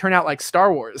wouldn't turn out like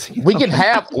Star Wars? We can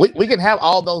have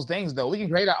all those things though. We can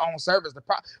create our own service.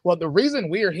 The reason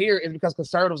we're here is because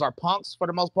conservatives are punks for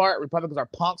the most part. Republicans are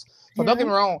punks. So don't get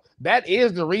me wrong. That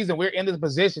is the reason we're in this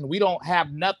position. We don't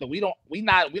have nothing. We're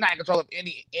not in control of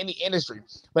any industry.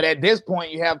 But at this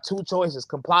point, you have two choices: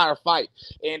 comply or fight.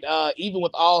 And even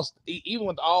with all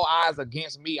eyes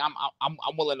against me,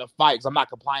 I'm willing to fight because I'm not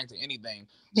complying to anything.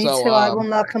 Me too. I will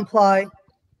not comply.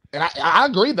 And I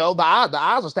agree though. The odds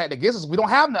are stacked against us. We don't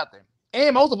have nothing.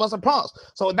 And most of us are punks.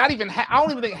 So I don't even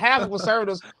think half of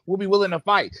conservatives will be willing to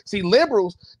fight. See,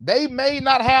 liberals, they may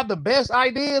not have the best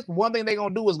ideas, but one thing they're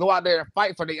going to do is go out there and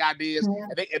fight for their ideas.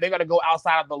 And they're going to go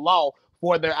outside of the law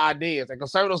for their ideas. And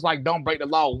conservatives don't break the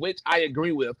law, which I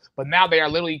agree with. But now they are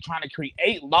literally trying to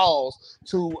create laws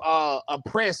to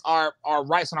oppress our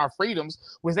rights and our freedoms,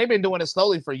 which they've been doing it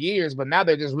slowly for years. But now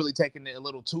they're just really taking it a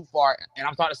little too far. And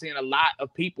I'm starting to seeing a lot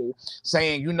of people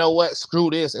saying, you know what, screw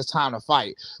this, it's time to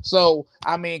fight. So,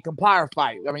 I mean, comply or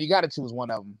fight. I mean, you got to choose one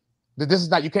of them. This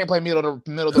is not, you can't play middle of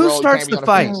the road. Who starts the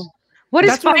fight? What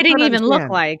does fighting even look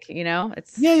like? You know,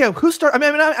 it's Who start? I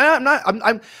mean,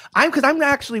 I'm because I'm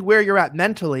actually where you're at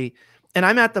mentally, and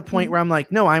I'm at the point where I'm like,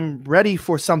 no, I'm ready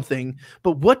for something.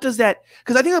 But what does that?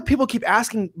 Because I think that people keep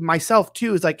asking myself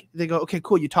too. Is like they go, okay,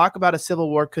 cool. You talk about a civil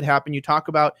war could happen. You talk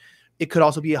about it could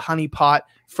also be a honeypot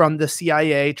from the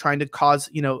CIA trying to cause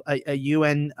a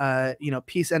UN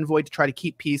peace envoy to try to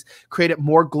keep peace, create a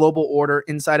more global order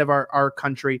inside of our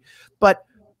country. But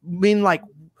I mean, like,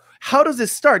 how does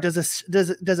this start? Does a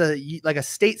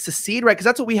state secede, right? Because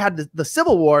that's what we had the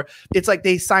Civil War. It's like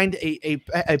they signed a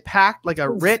pact, like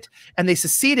a writ, and they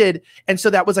seceded, and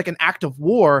so that was like an act of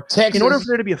war. Texas, in order for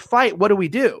there to be a fight, what do we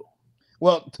do?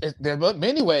 Well, there's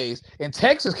many ways. In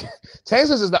Texas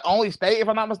is the only state, if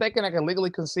I'm not mistaken, that can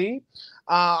legally secede.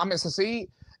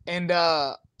 And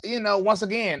once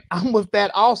again, I'm with that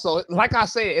also. Like I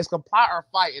said, it's comply or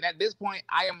fight. And at this point,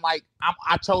 I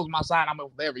chose my side. I'm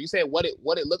with whatever. You said what it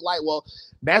looked like. Well,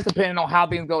 that's depending on how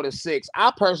things go to 6.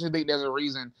 I personally think there's a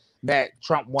reason that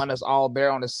Trump won us all there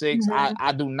on the 6.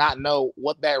 I do not know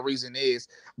what that reason is,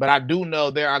 but I do know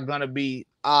there are going to be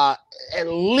at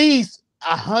least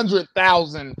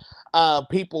 100,000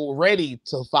 people ready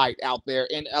to fight out there,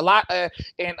 and a lot.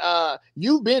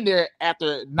 You've been there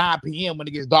after 9 p.m. when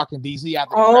it gets dark in DC. Yeah,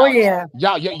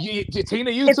 y'all,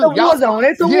 Tina, you it's too. A war zone.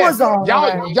 It's a war zone.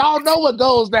 Y'all know what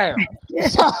goes down.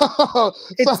 It's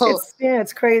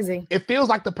crazy. It feels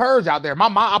like the purge out there.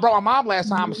 I brought my mom last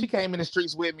time, and she came in the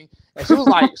streets with me, and she was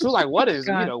like, "What is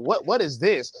what is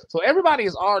this?" So everybody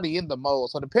is already in the mode.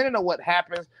 So depending on what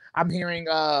happens, I'm hearing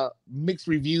mixed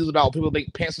reviews about what people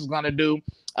think Pence is going to do.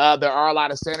 There are a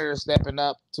lot of senators stepping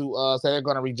up to say they're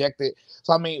going to reject it.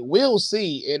 So, I mean, we'll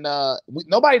see. And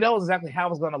nobody knows exactly how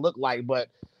it's going to look like, but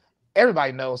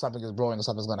everybody knows something is brewing and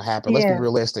something's going to happen. Let's be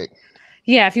realistic.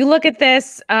 Yeah, if you look at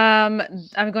this, I'm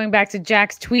going back to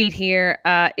Jack's tweet here.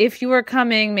 If you are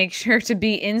coming, make sure to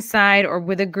be inside or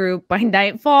with a group by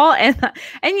nightfall. And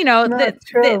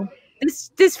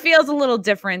this feels a little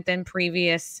different than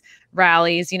previous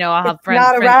rallies. I'll have friends.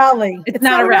 Not a rally. It's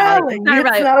not a rally. It's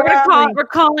not a rally. We're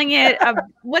calling it.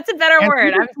 What's a better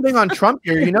word? I'm putting on Trump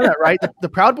gear. You know that, right? The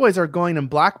Proud Boys are going in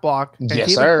black bloc. And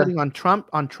yes, sir. Putting on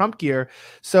Trump gear.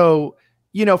 So,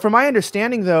 from my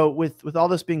understanding, though, with all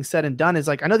this being said and done, is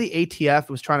like I know the ATF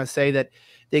was trying to say that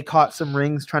they caught some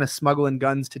rings trying to smuggle in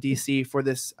guns to DC for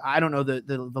this. I don't know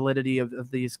the validity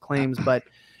of these claims, but.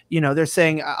 They're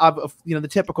saying, the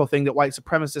typical thing that white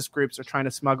supremacist groups are trying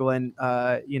to smuggle in,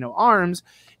 arms,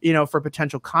 for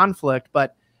potential conflict.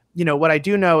 But, what I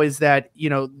do know is that,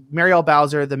 Muriel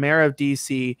Bowser, the mayor of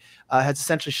DC, has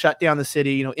essentially shut down the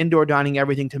city, indoor dining,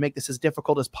 everything to make this as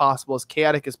difficult as possible, as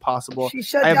chaotic as possible. She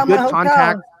shut down my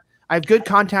hotel. I have good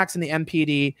contacts in the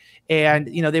MPD, and,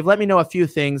 they've let me know a few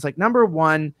things. Like, number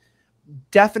one,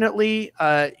 definitely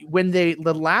when the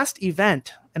last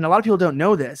event, and a lot of people don't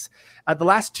know this, the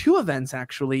last 2 events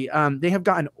actually, they have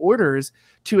gotten orders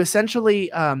to essentially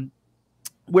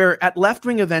where at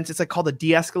left-wing events, it's like called a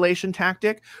de-escalation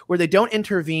tactic, where they don't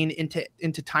intervene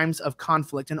into times of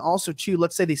conflict. And also, too,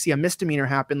 let's say they see a misdemeanor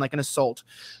happen, like an assault,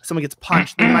 someone gets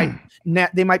punched,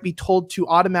 they might be told to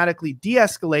automatically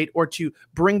de-escalate or to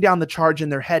bring down the charge in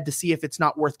their head to see if it's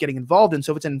not worth getting involved in.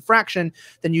 So if it's an infraction,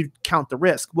 then you count the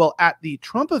risk. Well, at the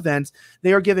Trump events,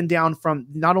 they are given down from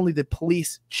not only the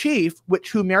police chief,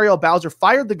 who Muriel Bowser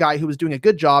fired the guy who was doing a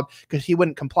good job because he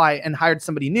wouldn't comply and hired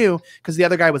somebody new because the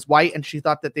other guy was white and she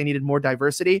thought thought that they needed more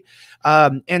diversity.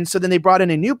 And so then they brought in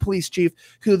a new police chief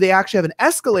who they actually have an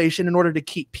escalation in order to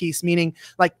keep peace, meaning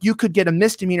like you could get a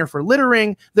misdemeanor for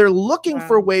littering. They're looking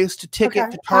for ways to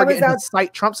ticket, to target, and to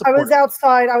cite Trump support.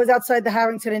 I was outside the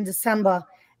Harrington in December,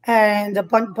 and a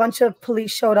bunch of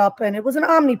police showed up, and it was an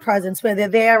omnipresence where they're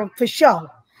there for show.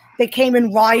 They came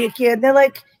in riot gear, and they're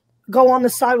like, go on the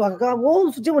sidewalk. God, all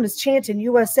we're doing is chanting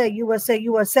USA, USA,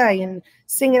 USA, and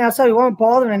singing outside. We weren't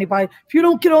bothering anybody. If you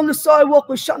don't get on the sidewalk,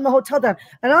 we're shutting the hotel down.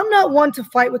 And I'm not one to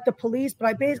fight with the police, but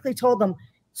I basically told them,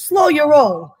 slow your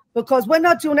roll, because we're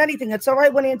not doing anything. It's all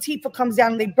right when Antifa comes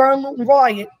down and they burn, loot, and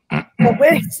riot. But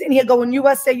we're sitting here going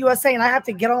USA, USA, and I have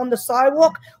to get on the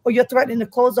sidewalk, or you're threatening to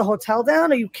close the hotel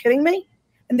down? Are you kidding me?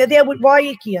 And they're there with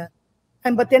riot gear.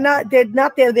 But they're not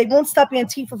there. They won't stop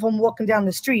Antifa from walking down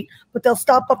the street, but they'll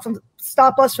stop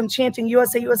us from chanting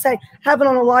USA, USA. Have it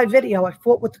on a live video. I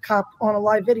fought with the cop on a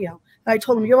live video. And I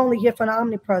told him, you're only here for an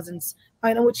omnipresence.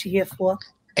 I know what you're here for.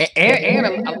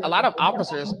 And a lot of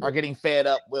officers are getting fed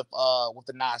up with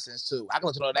the nonsense too. I can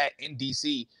let you know that in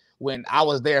DC when I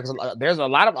was there, because there's a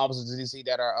lot of officers in DC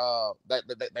that are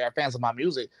they are fans of my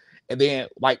music. And then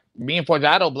like me and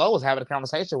Forjado Blow was having a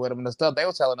conversation with them, and the stuff they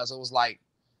were telling us, it was like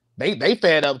they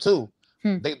fed up too.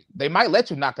 They might let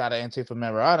you knock out an Antifa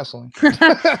member, honestly.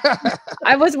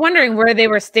 I was wondering where they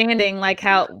were standing, like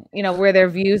how, where their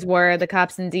views were, the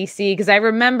cops in DC, because I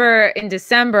remember in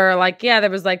December, like, yeah, there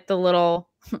was like the little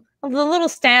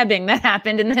stabbing that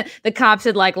happened, and the cops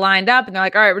had like lined up, and they're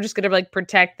like, all right, we're just gonna like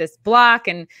protect this block,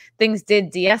 and things did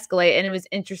de-escalate. And it was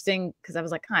interesting because I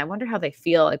was like, I wonder how they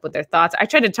feel, like what their thoughts. I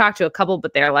tried to talk to a couple,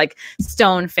 but they're like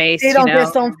stone-faced. They're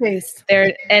stone-faced.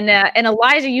 And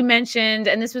Elijah, you mentioned,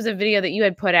 and this was a video that you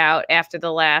had put out after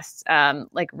the last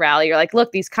like rally. You're like,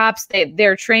 look, these cops,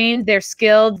 they're trained, they're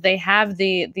skilled, they have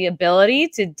the ability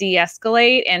to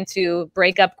de-escalate and to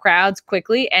break up crowds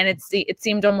quickly. And it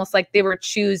seemed almost like they were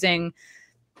choosing,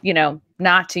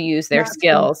 not to use their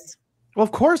skills. Well,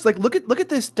 of course, like look at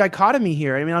this dichotomy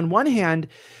here. I mean, on one hand,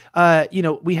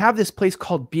 we have this place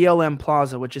called BLM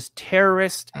Plaza, which is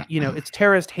terrorist, it's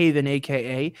terrorist haven,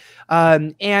 AKA.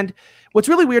 And what's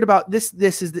really weird about this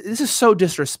is so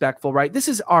disrespectful, right? This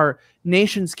is our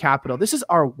nation's capital. This is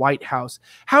our White House.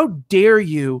 How dare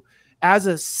you, as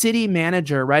a city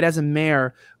manager, right, as a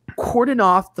mayor, cordon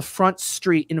off the front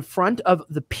street in front of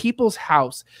the people's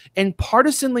house and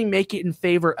partisanly make it in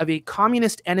favor of a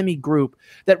communist enemy group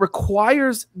that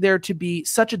requires there to be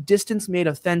such a distance made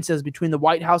of fences between the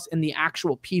White House and the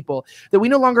actual people that we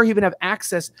no longer even have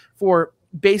access for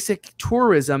basic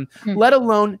tourism, let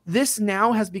alone this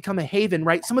now has become a haven,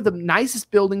 right? Some of the nicest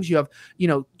buildings you have,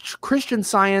 Christian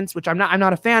Science, which I'm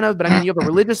not a fan of, but I mean, you have a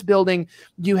religious building,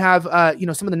 you have,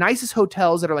 some of the nicest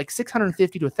hotels that are like $650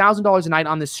 to $1,000 a night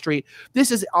on this street.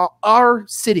 This is our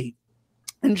city.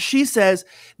 And she says,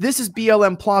 this is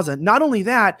BLM Plaza. Not only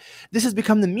that, this has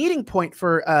become the meeting point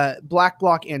for Black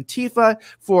Bloc Antifa,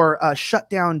 for Shut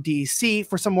Down DC,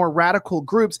 for some more radical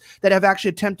groups that have actually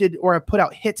attempted or have put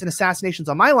out hits and assassinations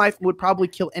on my life, would probably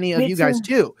kill any of you guys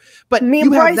too. But me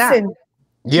and Bryson.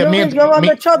 Yeah, you're on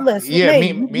the chud list. Yeah, me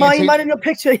you might in your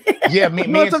picture. Yeah, me.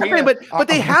 No, it's okay, but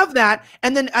they have that,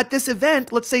 and then at this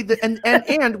event, let's say that,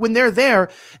 and when they're there,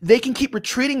 they can keep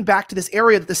retreating back to this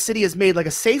area that the city has made like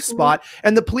a safe spot,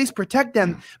 and the police protect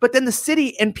them. But then the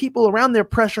city and people around there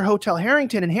pressure Hotel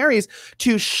Harrington and Harry's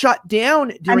to shut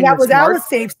down during. And that was our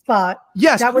safe spot.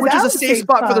 Yes, which is a safe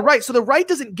spot for the right. So the right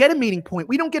doesn't get a meeting point.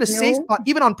 We don't get a safe spot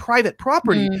even on private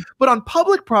property, but on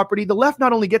public property, the left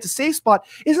not only gets a safe spot.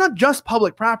 It's not just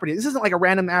public property. This isn't like a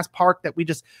random ass park that we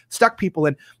just stuck people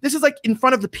in. This is like in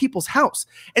front of the people's house.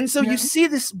 And so you see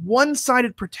this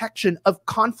one-sided protection of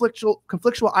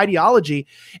conflictual ideology,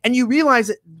 and you realize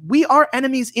that we are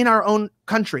enemies in our own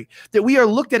country, that we are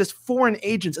looked at as foreign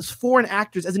agents, as foreign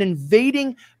actors, as an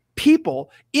invading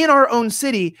people in our own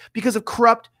city because of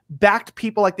corrupt backed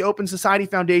people like the Open Society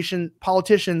Foundation,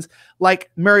 politicians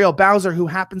like Muriel Bowser, who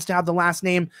happens to have the last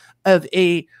name of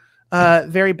a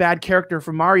very bad character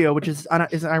from Mario, which is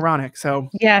ironic. So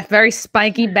yeah, very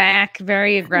spiky back,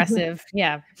 very aggressive.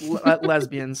 Yeah,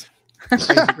 lesbians,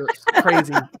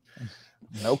 crazy.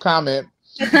 No comment.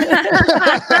 Yeah,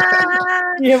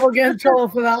 we'll get in trouble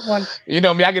for that one. You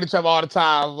know me, I get in trouble all the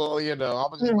time. Well, I'm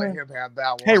just let him have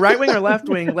that one. Hey, right wing or left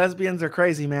wing, lesbians are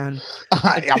crazy, man.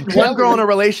 One girl in a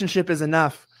relationship is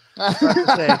enough.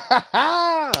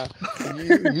 I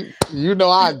agree.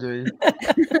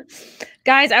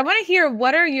 Guys, I want to hear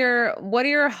what are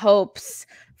your hopes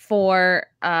for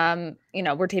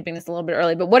we're taping this a little bit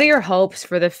early, but what are your hopes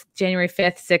for the January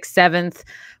 5th, 6th, 7th?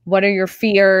 What are your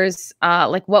fears?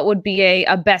 Like what would be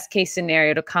a best case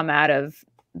scenario to come out of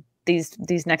these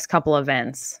next couple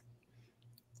events?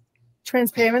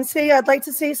 Transparency. I'd like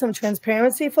to see some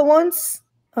transparency for once.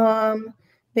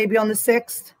 Maybe on the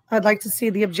 6th. I'd like to see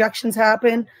the objections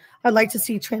happen. I'd like to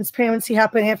see transparency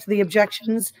happen after the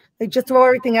objections. They just throw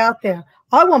everything out there.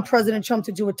 I want President Trump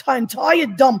to do an entire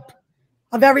dump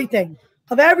of everything.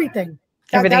 Everything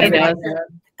he does.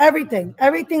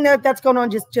 Everything that's going on.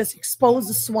 Just expose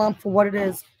the swamp for what it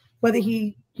is. Whether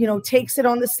he, takes it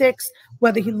on the 6th,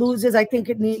 whether he loses, I think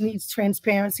it needs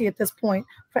transparency at this point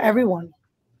for everyone.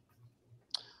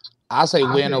 I say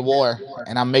win a war,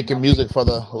 and I'm making music for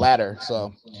the latter.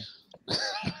 So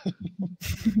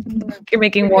you're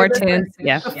making war tunes.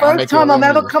 Yeah. The first time I'm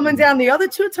ever coming down. The other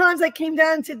 2 times I came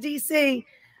down to DC,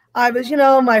 I was,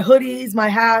 my hoodies, my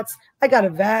hats. I got a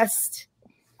vest.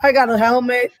 I got a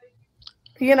helmet.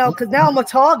 Because now I'm a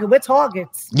target. We're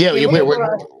targets. Yeah,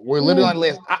 we're literally on the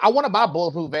list. I want to buy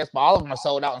bulletproof vests, but all of them are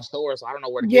sold out in stores, so I don't know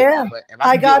where to get them. But if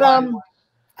I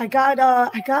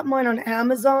got mine on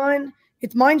Amazon.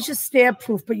 Mine's just stab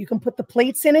proof, but you can put the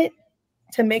plates in it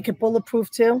to make it bulletproof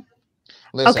too.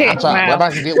 Listen, okay, if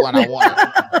I can get one, I want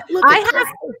it. I have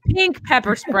pink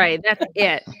pepper spray. That's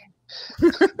it.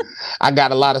 I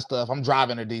got a lot of stuff. I'm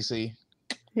driving to DC.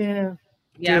 Yeah.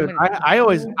 Dude, I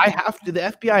have to. The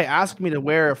FBI asked me to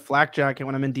wear a flak jacket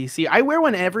when I'm in DC. I wear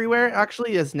one everywhere,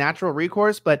 actually, as natural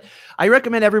recourse, but I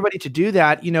recommend everybody to do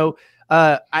that.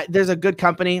 There's a good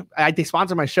company. They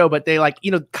sponsor my show, but they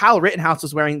Kyle Rittenhouse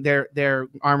was wearing their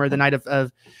armor the night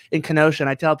of in Kenosha. And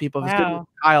I tell people, if it's good enough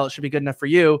for Kyle, it should be good enough for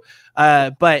you.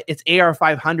 But it's AR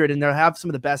 500, and they'll have some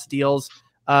of the best deals.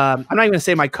 I'm not even going to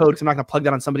say my code because I'm not going to plug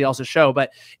that on somebody else's show.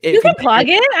 But you can plug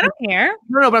it. I don't care.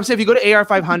 No, but I'm saying if you go to AR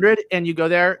 500 and you go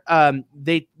there,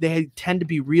 they tend to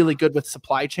be really good with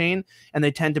supply chain, and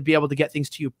they tend to be able to get things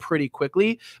to you pretty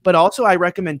quickly. But also, I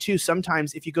recommend too,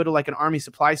 sometimes if you go to like an army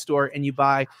supply store and you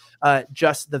buy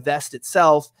just the vest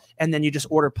itself, and then you just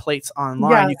order plates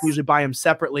online, you can usually buy them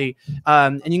separately,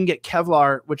 and you can get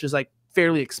Kevlar, which is like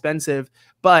fairly expensive,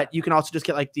 but you can also just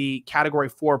get like the category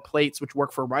 4 plates, which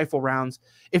work for rifle rounds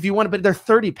if you want to, but they're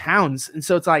 30 pounds. And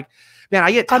so it's like, man,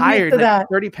 I get tired. Like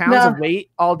 30 pounds of weight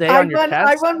all day on your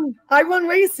chest. I run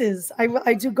races.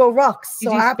 I do go rucks.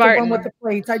 So I have to run with the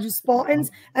plates. I do Spartans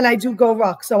and I do go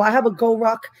ruck. So I have a go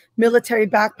ruck military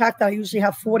backpack that I usually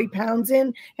have 40 pounds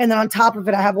in. And then on top of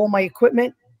it, I have all my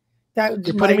equipment.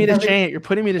 You're putting me to shame. You're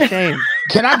putting me to shame.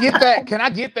 Can I get that? Can I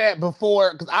get that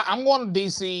before? Because I'm going to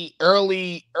DC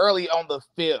early on the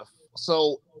 5th.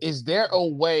 So is there a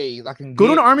way I can go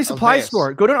to an army supply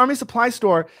store? Go to an army supply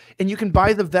store and you can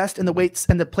buy the vest and the weights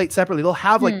and the plate separately. They'll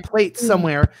have like plates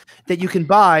somewhere that you can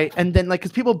buy, and then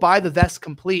because people buy the vest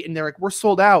complete and they're like, we're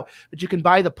sold out, but you can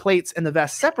buy the plates and the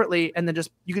vest separately, and then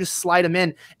you can just slide them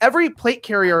in. Every plate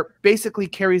carrier basically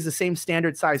carries the same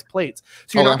standard size plates,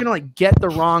 so you're not gonna like get the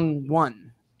wrong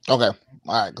one. Okay.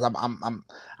 All right, because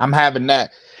I'm having that,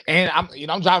 and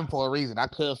I'm driving for a reason. I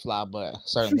could fly, but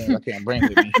certain things I can't bring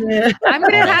with me. I'm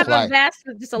gonna have a vest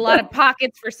with just a lot of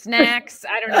pockets for snacks.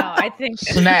 I don't know. I think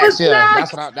snacks. Yeah,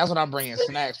 that's what I'm bringing.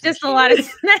 Snacks. Just a lot of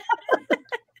snacks.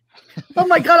 Oh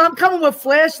my God, I'm coming with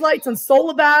flashlights and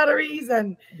solar batteries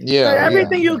and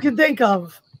everything you can think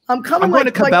of. I'm going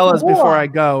to Cabela's before I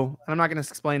go. I'm not going to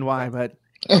explain why, but.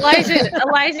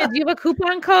 Elijah, do you have a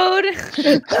coupon code?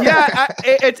 Yeah,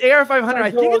 it's AR 500. I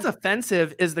think it's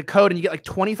offensive is the code, and you get like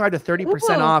 25 to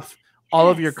 30% off all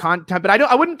of your content. But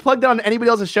I wouldn't plug that on anybody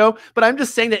else's show. But I'm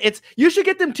just saying that you should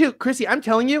get them too, Chrissy. I'm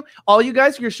telling you, all you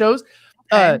guys for your shows,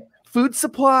 food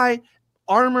supply,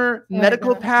 armor,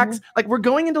 medical packs. Like we're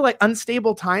going into like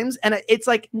unstable times, and it's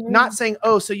like not saying,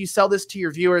 oh, so you sell this to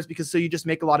your viewers so you just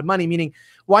make a lot of money. Meaning,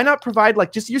 why not provide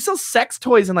like you sell sex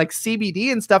toys and like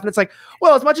CBD and stuff, and it's like,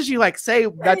 well, as much as you like say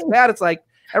that's bad, it's like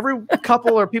every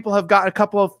couple or people have got a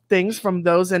couple of things from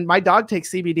those, and my dog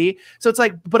takes CBD, so it's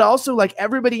like, but also like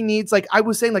everybody needs, like I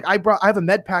was saying, like I have a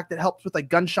med pack that helps with like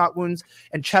gunshot wounds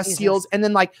and chest seals, and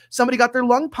then like somebody got their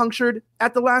lung punctured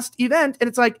at the last event, and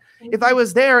it's like if I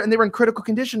was there and they were in critical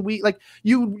condition, we like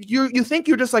you think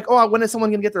you're just like, oh, when is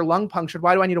someone gonna get their lung punctured?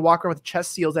 Why do I need to walk around with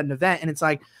chest seals at an event? And it's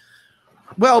like,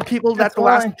 well, people at the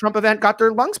last Trump event got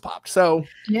their lungs popped. So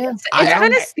it's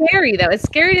kind of scary though. It's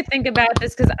scary to think about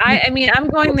this because I'm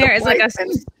going there as like a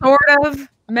sort of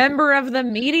member of the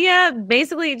media,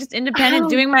 basically just independent,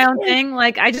 doing my own thing.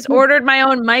 Like I just ordered my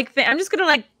own mic thing. I'm just gonna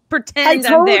like pretend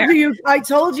I'm there. I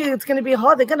told you it's gonna be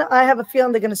hard. I have a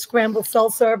feeling they're gonna scramble cell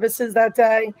services that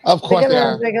day. Of course they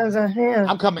are.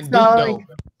 I'm coming deep though.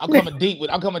 I'm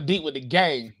coming deep with the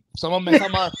gang. Some of them ain't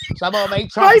Trump.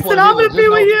 Bryson, I'm gonna be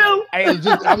with you. Hey,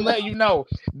 I'm letting you know.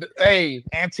 Hey,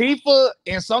 Antifa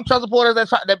and some Trump supporters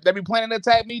that be planning to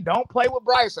attack me, don't play with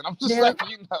Bryson. I'm just letting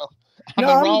you know. I'm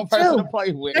the wrong person to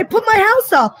play with. They put my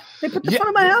house up. They put the front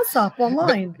of my house up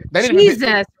online.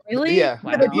 Jesus, really? Yeah,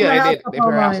 wow. they did. They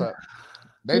put her house up.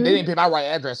 They didn't put my right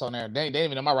address on there. They didn't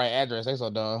even know my right address. They so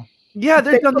dumb. Yeah,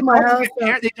 they talk to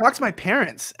my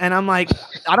parents, and I'm like,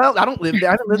 I don't live there.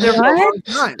 I haven't lived there for a long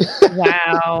time.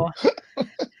 Wow.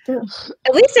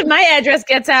 At least if my address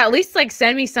gets out, at least like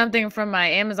send me something from my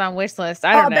Amazon wish list.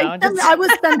 I don't know. I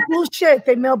would send blue shit.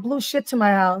 They mail blue shit to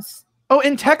my house. Oh,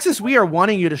 in Texas, we are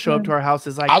wanting you to show up to our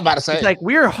houses. Like, I was about to say, it's like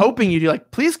we're hoping you do.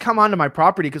 Like, please come onto my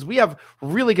property because we have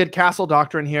really good castle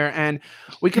doctrine here, and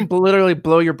we can literally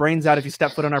blow your brains out if you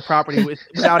step foot on our property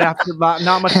without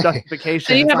not much justification.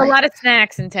 So you have a lot of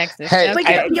snacks in Texas. Hey,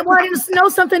 but you want to know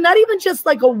something? Not even just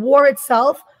like a war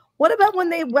itself. What about when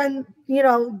they bring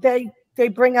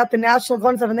out the national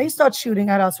guns and they start shooting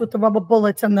at us with the rubber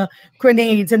bullets and the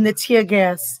grenades and the tear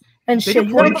gas and shit? They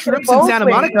deployed troops in Santa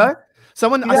Monica.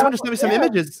 Someone just sent me some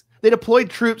images. They deployed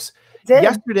troops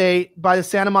yesterday by the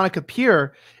Santa Monica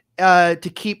Pier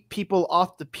to keep people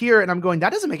off the pier. And I'm going,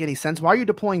 that doesn't make any sense. Why are you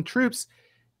deploying troops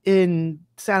in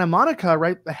Santa Monica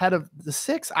right ahead of the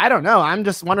 6th? I don't know. I'm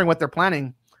just wondering what they're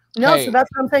planning. No, so that's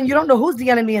what I'm saying. You don't know who's the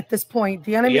enemy at this point.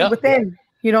 The enemy within.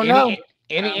 You don't know.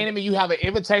 Any enemy, you have an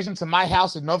invitation to my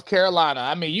house in North Carolina.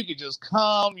 I mean, you could just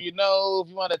come, if you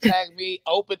want to attack me,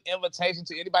 open invitation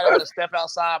to anybody who want to step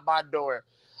outside my door.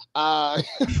 Good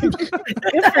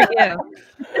for you.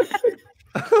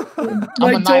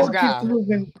 I'm a nice guy.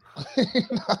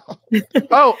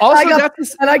 Oh, also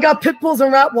I got pit bulls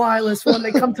and Rottweilers when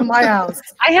they come to my house.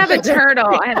 I have a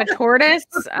turtle. I have a tortoise.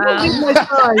 I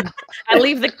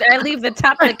leave the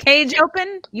top of the cage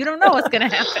open. You don't know what's gonna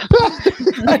happen.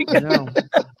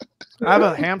 I have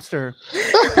a hamster.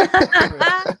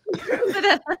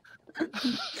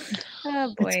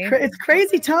 Oh boy, it's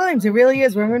crazy times. It really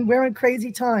is. We're in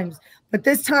crazy times. But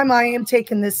this time, I am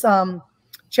taking this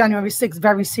January 6th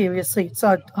very seriously. It's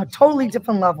a totally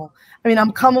different level. I mean,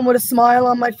 I'm coming with a smile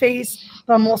on my face,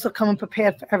 but I'm also coming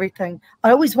prepared for everything.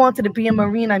 I always wanted to be a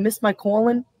Marine. I missed my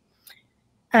calling,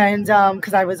 and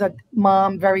because I was a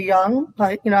mom very young.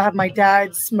 But I have my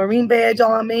dad's Marine badge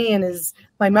on me and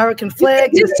my American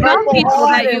flag. You just tell people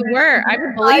that you were. I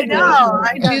would believe you. I know,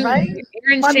 right?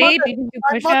 You're in shape. You can do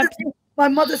push-ups. My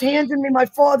mother's handing me my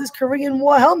father's Korean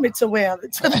War helmet to wear. I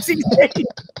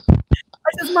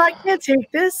says, "Ma, I can't take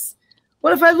this.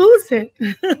 What if I lose it?"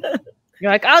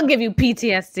 You're like, "I'll give you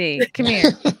PTSD. Come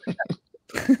here."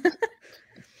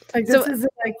 Like, this is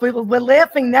like we're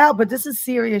laughing now, but this is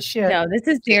serious shit. No, this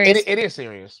is serious. It is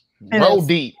serious. Roll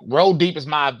deep. Roll deep is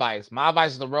my advice. My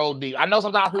advice is to roll deep. I know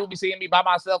sometimes people be seeing me by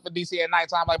myself in DC at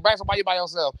nighttime. Like, Bryson, why you by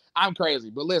yourself? I'm crazy.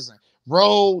 But listen,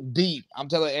 roll deep. I'm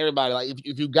telling everybody, like,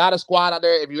 if you got a squad out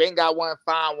there, if you ain't got one,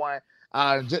 find one,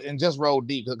 and just roll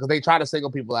deep because they try to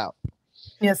single people out.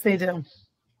 Yes, they do.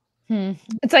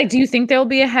 It's like, do you think there'll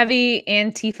be a heavy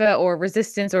Antifa or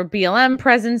resistance or BLM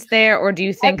presence there, or do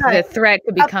you think the threat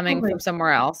could be coming from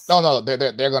somewhere else? No, they're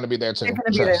going to be there too. They're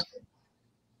going to be there.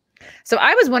 So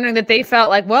I was wondering that they felt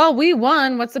like, well, we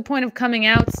won. What's the point of coming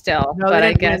out still? No, but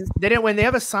I guess they didn't win. They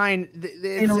have a sign.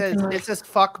 It says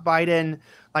 "fuck Biden."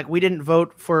 Like, we didn't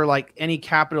vote for like any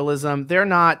capitalism. They're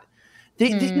not.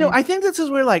 I think this is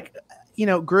where like.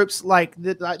 Groups like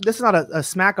this is not a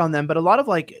smack on them, but a lot of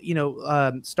like,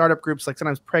 startup groups, like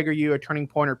sometimes PragerU or Turning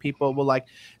Point or people will like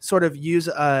sort of use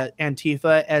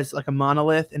Antifa as like a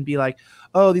monolith and be like,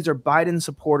 oh, these are Biden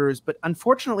supporters. But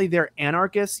unfortunately, they're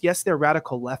anarchists. Yes, they're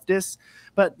radical leftists.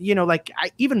 But,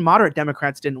 even moderate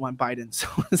Democrats didn't want Biden. So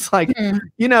it's like,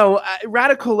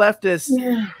 radical leftists.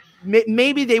 Yeah.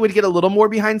 Maybe they would get a little more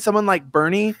behind someone like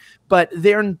Bernie, but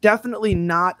they're definitely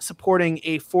not supporting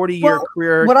a 40-year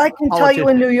career. What I can tell you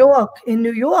in New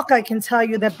York, I can tell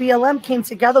you that BLM came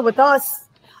together with us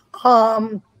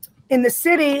in the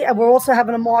city, and we're also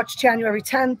having a march January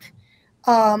 10th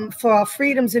for our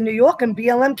freedoms in New York, and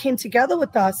BLM came together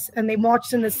with us, and they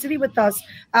marched in the city with us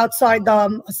outside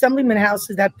the assemblyman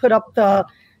houses that put up the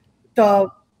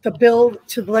bill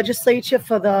to the legislature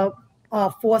for the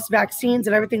forced vaccines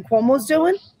and everything Cuomo's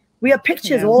doing. We have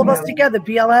pictures, all of us together,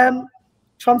 BLM,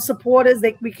 Trump supporters.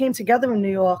 We came together in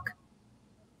New York.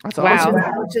 That's awesome.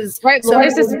 Which is right. So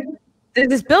there's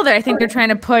this bill that I think they're trying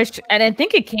to push, and I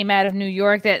think it came out of New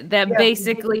York that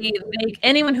basically make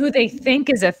anyone who they think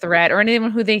is a threat or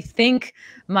anyone who they think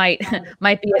might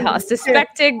be a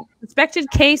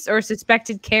suspected case or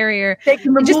suspected carrier.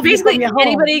 Just basically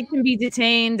anybody can be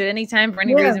detained at any time for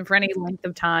any reason for any length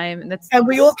of time. And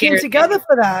we all came together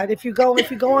for that. If you go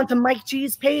onto Mike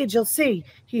G's page, you'll see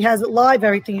he has it live.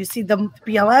 Everything you see the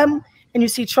BLM and you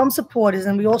see Trump supporters,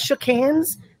 and we all shook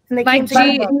hands. And they Mike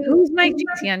G. Who's Mike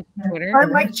G? On Twitter?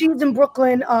 Mike G's in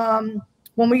Brooklyn.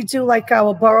 when we do like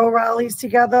our borough rallies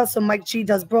together, so Mike G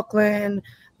does Brooklyn,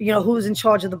 you know, who's in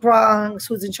charge of the Bronx,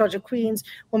 who's in charge of Queens,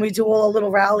 when we do all our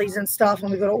little rallies and stuff,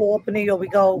 when we go to Albany or we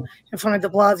go in front of de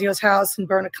Blasio's house and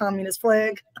burn a communist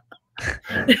flag.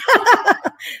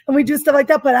 And we do stuff like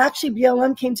that. But actually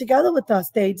BLM came together with us.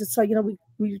 They just like, you know,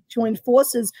 we joined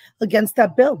forces against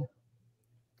that bill.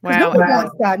 Wow. Nobody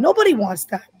wants that. Nobody wants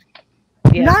that.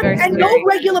 Yeah, and no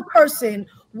regular person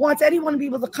wants anyone to be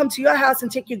able to come to your house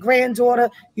and take your granddaughter,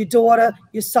 your daughter,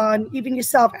 your son, even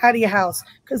yourself out of your house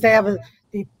because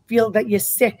they feel that you're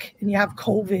sick and you have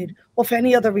COVID or for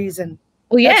any other reason.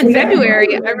 Well, yeah, in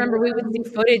February, I remember we would see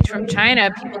footage from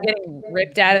China, people getting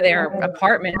ripped out of their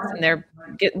apartments and they're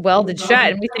welded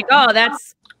shut. And we think, oh,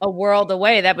 that's a world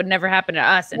away. That would never happen to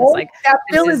us. And it's like that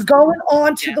bill is going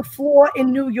on to the floor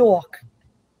in New York.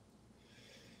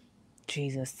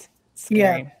 Jesus.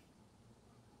 Yeah.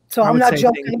 So I'm not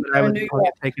joking. I would get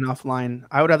taken offline.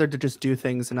 I would rather just do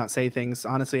things and not say things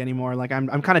honestly anymore. Like I'm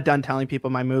kind of done telling people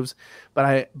my moves, but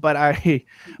I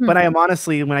am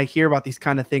honestly, when I hear about these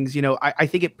kind of things, you know, I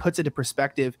think it puts into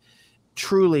perspective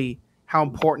truly how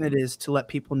important it is to let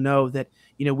people know that,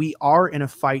 you know, we are in a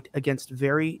fight against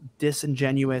very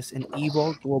disingenuous and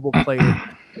evil global players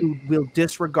who will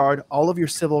disregard all of your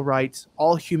civil rights,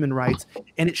 all human rights.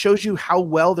 And it shows you how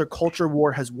well their culture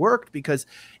war has worked because,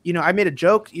 you know, I made a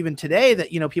joke even today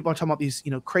that, you know, people are talking about these,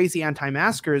 you know, crazy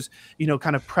anti-maskers, you know,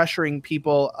 kind of pressuring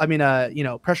people. I mean, you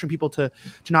know, pressuring people to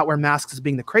not wear masks as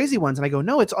being the crazy ones. And I go,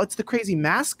 no, it's the crazy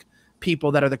mask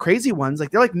people that are the crazy ones. Like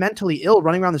they're like mentally ill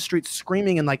running around the streets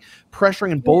screaming and like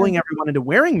pressuring and bullying everyone into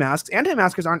wearing masks.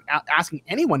 Anti-maskers aren't asking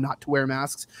anyone not to wear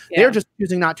masks. They're just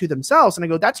choosing not to themselves. And I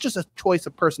go, that's just a choice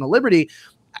of personal liberty.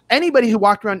 Anybody who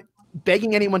walked around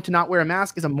begging anyone to not wear a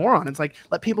mask is a moron. It's like,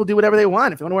 let people do whatever they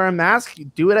want. If you want to wear a mask, you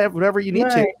do whatever you need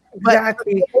to.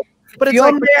 Exactly. But it's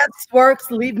your like, mask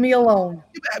works, leave me alone.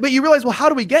 But you realize, well, how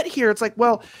do we get here? It's like,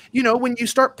 well, you know, when you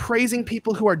start praising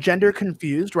people who are gender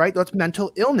confused, right? That's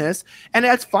mental illness. And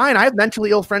that's fine. I have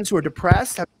mentally ill friends who are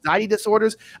depressed, have anxiety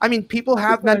disorders. I mean, people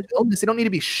have mental illness. They don't need to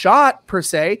be shot per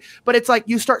se, but it's like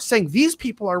you start saying these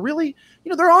people are really, you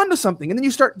know, they're onto something. And then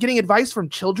you start getting advice from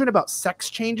children about sex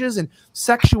changes and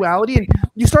sexuality. And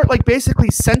you start like basically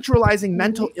centralizing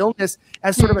mental illness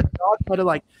as sort of a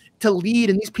dogma to lead,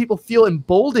 and these people feel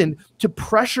emboldened to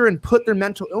pressure and put their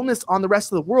mental illness on the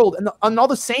rest of the world. And all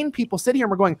the sane people sit here and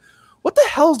we're going, what the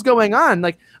hell's going on?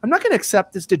 Like, I'm not going to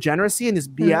accept this degeneracy and this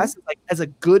BS like as a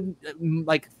good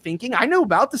like thinking. I know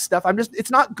about this stuff. It's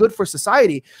not good for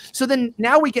society. So then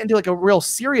now we get into like a real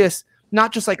serious,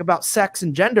 not just like about sex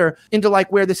and gender, into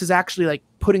like where this is actually like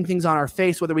putting things on our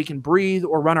face, whether we can breathe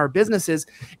or run our businesses.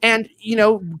 And, you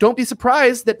know, don't be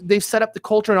surprised that they've set up the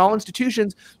culture in all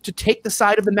institutions to take the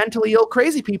side of the mentally ill,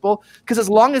 crazy people. Because as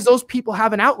long as those people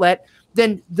have an outlet,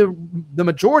 then the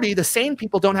majority, the sane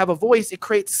people, don't have a voice. It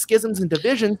creates schisms and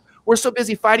divisions. We're so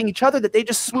busy fighting each other that they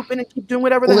just swoop in and keep doing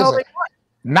whatever the hell they want.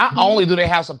 Not only do they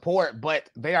have support,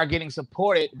 but they are getting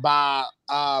supported by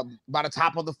the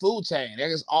top of the food chain.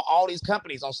 There's all these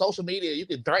companies on social media. You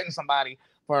can threaten somebody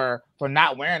for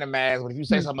not wearing a mask, but if you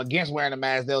say something against wearing a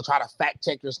mask, they'll try to fact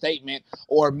check your statement.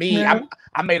 Or me,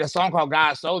 I made a song called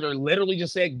 "God's Soldier," literally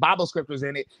just said Bible scriptures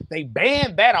in it. They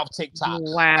banned that off TikTok.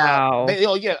 Wow.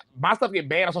 My stuff get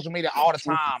banned on social media all the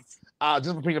time.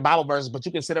 Just for preaching Bible verses, but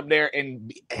you can sit up there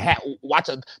and watch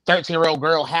a 13-year-old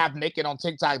girl half naked on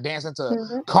TikTok dancing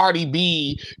to Cardi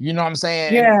B. You know what I'm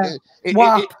saying? Yeah.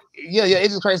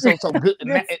 It's just crazy. So good.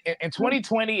 In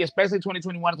 2020, especially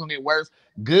 2021, it's gonna get worse.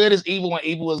 Good is evil and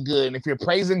evil is good. And if you're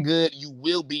praising good, you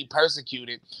will be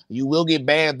persecuted. You will get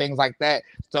banned, things like that.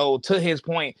 So to his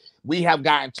point, we have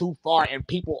gotten too far and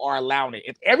people are allowing it.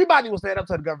 If everybody was set up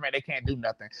to the government, they can't do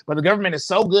nothing. But the government is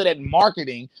so good at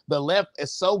marketing, the left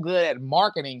is so good at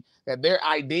marketing that their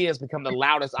ideas become the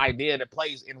loudest idea that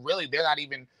plays. And really,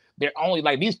 they're only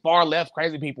like these far left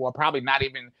crazy people are probably not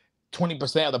even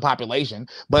 20% of the population.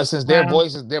 But since their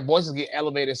voices get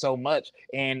elevated so much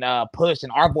and pushed,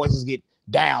 and our voices get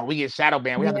down, we get shadow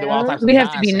banned. We have to do all types of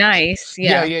nonsense. Have to be nice.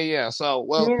 Yeah. So,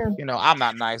 you know, I'm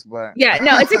not nice, but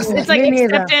no, it's like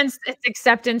acceptance. It's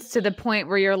acceptance to the point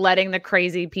where you're letting the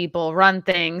crazy people run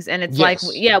things, and it's like,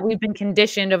 we've been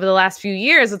conditioned over the last few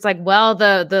years. It's like, well,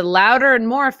 the louder and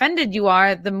more offended you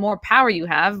are, the more power you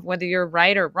have, whether you're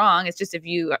right or wrong. It's just if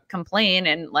you complain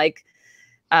and like,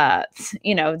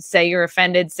 you know, say you're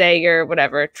offended, say you're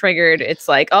whatever, triggered, it's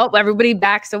like, oh, everybody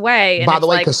backs away. And by the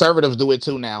way, like, conservatives do it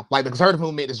too now. Like the conservative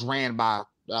movement is ran by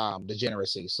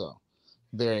degeneracy, so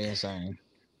very insane.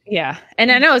 Yeah.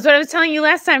 And I know it's what I was telling you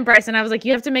last time, Bryson. I was like,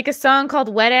 you have to make a song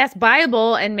called Wet Ass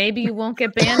Bible and maybe you won't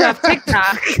get banned off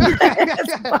TikTok.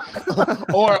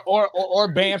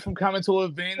 or banned from coming to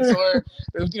events, or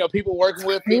people working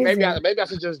with me. Maybe I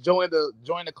should just join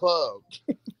the club.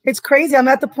 It's crazy. I'm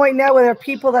at the point now where there are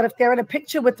people that if they're in a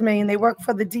picture with me and they work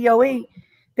for the DOE,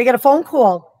 they get a phone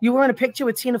call. You were in a picture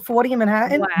with Tina Forte in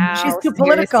Manhattan. Wow, she's too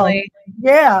political. seriously?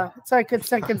 Yeah, it's like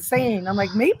insane. I'm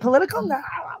like, me political? No.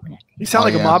 You sound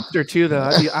like a mobster too, though.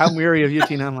 I'm weary of you,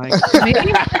 Tina. I'm like,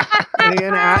 you're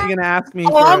gonna ask me.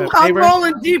 I'm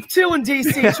rolling deep too in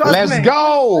DC. Trust Let's me.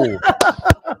 go.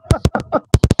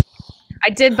 I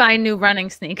did buy new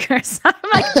running sneakers.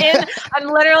 I'm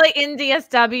literally in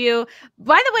DSW.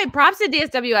 By the way, props to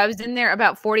DSW. I was in there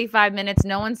about 45 minutes.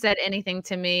 No one said anything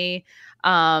to me.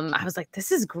 I was like,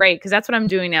 this is great because that's what I'm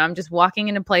doing now. I'm just walking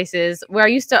into places where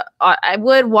I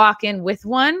would walk in with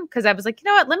one because I was like, you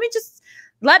know what?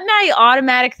 Let my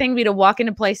automatic thing be to walk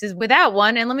into places without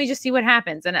one and let me just see what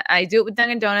happens. And I do it with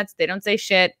Dunkin' Donuts. They don't say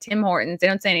shit. Tim Hortons, they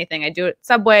don't say anything. I do it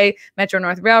Subway, Metro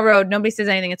North Railroad. Nobody says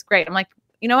anything. It's great. I'm like,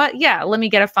 you know what? Yeah, let me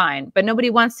get a fine. But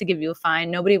nobody wants to give you a fine.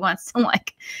 Nobody wants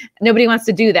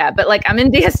to do that. But like I'm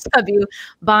in DSW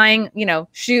buying,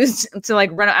 shoes to like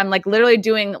run. I'm like literally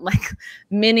doing like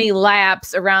mini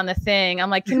laps around the thing. I'm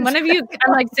like, I'm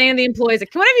like saying to the employees, like,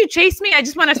 can one of you chase me? I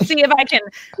just want to see if I can,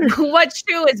 what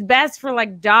shoe is best for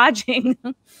like dodging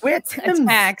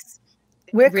attacks.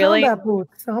 We're really combat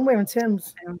boots. So I'm wearing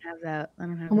Timbs. I don't have that.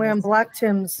 I'm wearing black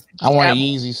Timbs. I want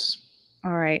Yeezys.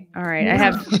 All right. I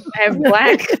have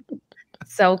black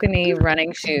Saucony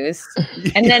running shoes.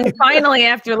 And then finally,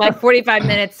 after like 45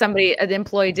 minutes, an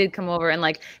employee did come over and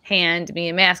like hand me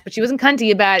a mask, but she wasn't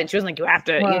cunty about it. She wasn't like, you have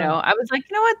to, Wow. I was like,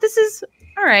 you know what? This is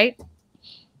all right.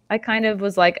 I kind of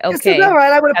was like, okay. This is all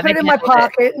right. I would have put it in my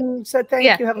pocket and said,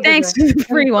 thank you. Have a thanks good day. for the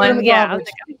free one. Yeah. I was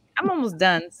Garbage. like, I'm almost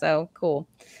done. So cool.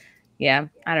 Yeah.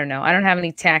 I don't know. I don't have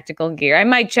any tactical gear. I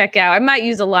might check out. I might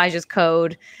use Elijah's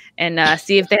code and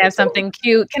see if they have something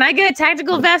cute. Can I get a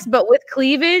tactical vest but with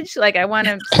cleavage? Like I want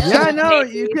to. Yeah, no,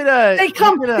 you could. They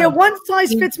come. They're one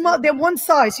size fits. They're one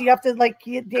size. So you have to like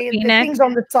the things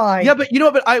on the side. Yeah, but you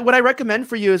know, what I recommend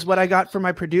for you is what I got from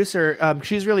my producer.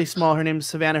 She's really small. Her name's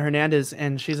Savannah Hernandez,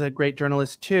 and she's a great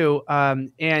journalist too.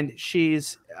 And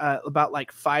she's about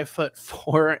like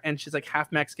 5'4", and she's like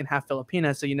half Mexican, half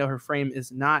Filipina. So her frame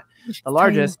is not the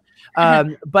largest.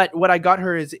 But what I got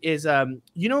her is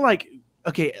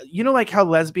like how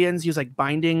lesbians use like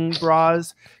binding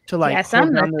bras to like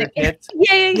hold down their hips.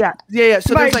 Yeah.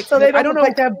 So right, there's like, so they I don't know,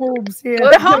 like that boobs. Yeah.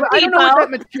 I don't know what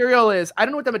that material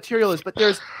is. But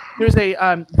there's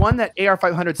a one that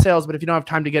AR500 sells, but if you don't have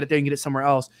time to get it there, you can get it somewhere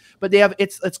else. But they have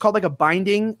it's called like a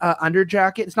binding under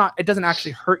jacket. It doesn't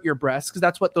actually hurt your breasts because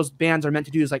that's what those bands are meant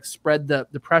to do, is like spread the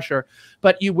pressure.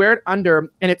 But you wear it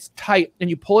under and it's tight,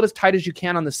 and you pull it as tight as you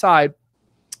can on the side.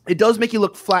 It does make you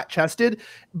look flat chested,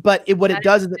 but what it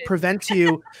does is it prevents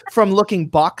you from looking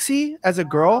boxy as a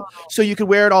girl. So you could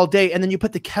wear it all day, and then you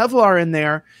put the Kevlar in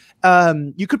there.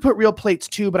 You could put real plates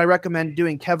too, but I recommend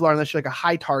doing Kevlar unless you're like a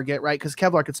high target, right? Because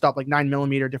Kevlar could stop like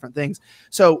 9mm different things.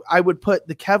 So I would put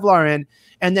the Kevlar in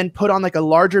and then put on like a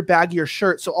larger baggier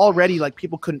shirt. So already like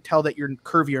people couldn't tell that you're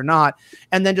curvy or not.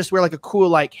 And then just wear like a cool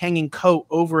like hanging coat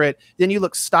over it. Then you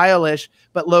look stylish,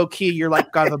 but low key you're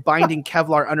like got a binding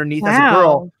Kevlar underneath as a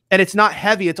girl. And it's not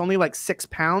heavy. It's only like 6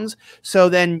 pounds. So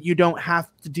then you don't have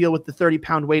to deal with the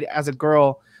 30-pound weight as a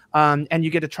girl. And you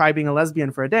get to try being a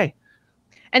lesbian for a day.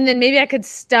 And then maybe I could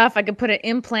put an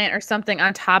implant or something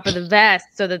on top of the vest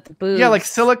so that the boobs. Yeah, like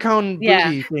silicone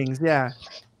booty things. Yeah.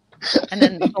 And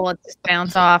then the bullets just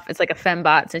bounce off. It's like a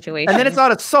fembot situation. And then it's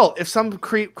not assault. If some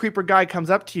creeper guy comes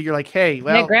up to you, you're like, hey,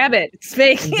 well, grab it. It's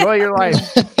fake. Enjoy your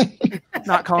life.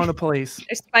 Not calling the police.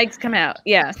 Their spikes come out.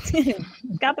 Yeah.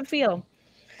 Got the feel.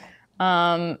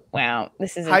 Wow.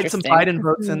 This is hide interesting. some Biden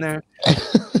votes in there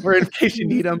in case you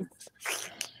need them.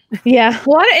 Yeah, a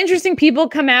lot of interesting people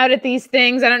come out at these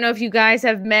things. I don't know if you guys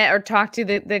have met or talked to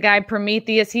the guy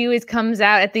Prometheus. He always comes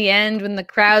out at the end when the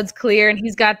crowd's clear, and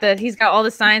he's got all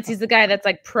the science. He's the guy that's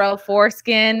like pro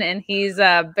foreskin, and he's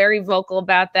very vocal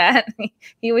about that.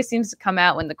 He always seems to come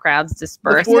out when the crowd's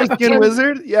dispersed. The foreskin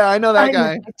wizard? Yeah, I know that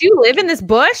guy. Do you live in this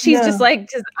bush? He's just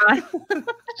on.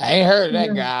 I ain't heard of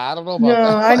that guy. I don't know about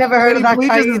that. I never heard of that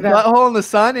guy either. either. Butthole in the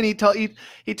sun, and he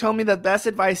told me the best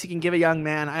advice he can give a young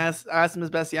man. I asked him his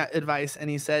best advice, and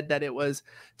he said that it was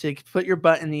to put your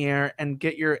butt in the air and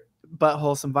get your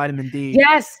butthole some vitamin D.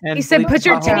 Yes, he said put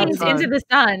your titties into the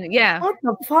sun. Yeah. What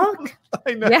the fuck?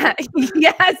 I know. Yeah.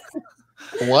 Yes.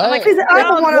 What? I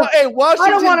don't want to. Hey, Washington, I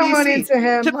don't want to DC. run into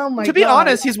him. Oh my To be God.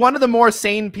 honest, he's one of the more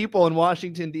sane people in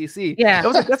Washington, D.C. Yeah.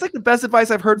 That's like the best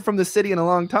advice I've heard from the city in a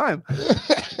long time.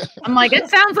 I'm like, it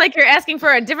sounds like you're asking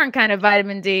for a different kind of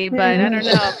vitamin D, but I don't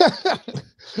know.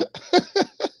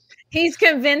 He's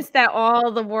convinced that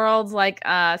all the world's like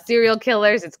serial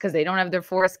killers, it's because they don't have their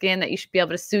foreskin, that you should be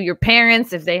able to sue your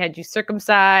parents if they had you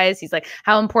circumcised. He's like,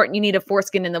 how important you need a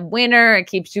foreskin in the winter. It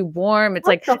keeps you warm. It's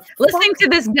like listening to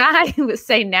this guy who would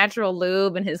say natural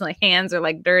lube and his like hands are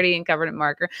like dirty and covered in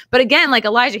marker. But again, like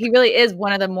Elijah, he really is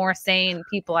one of the more sane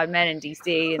people I've met in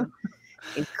DC. And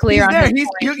he's clear on there.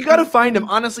 You got to find him.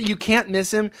 Honestly, you can't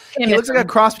miss him. He looks like a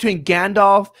cross between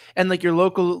Gandalf and like your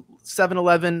local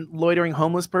 7-Eleven loitering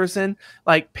homeless person,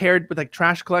 like paired with like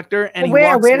trash collector. And he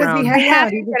walks where around. does he hang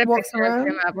out? He just walks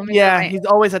around. Yeah, he's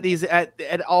always at these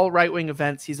at all right-wing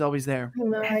events. He's always there.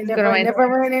 No, I never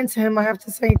ran into him. I have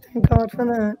to say thank God for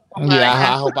that. Yeah,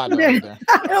 I hope I don't either.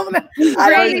 I don't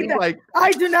need that.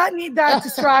 I do not need that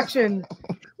distraction.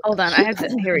 Hold on, I have to.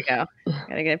 Here we go.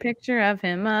 Gotta get a picture of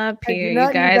him up here.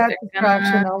 You guys are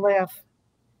gonna. I'll laugh.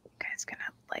 You guys gonna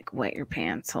like wet your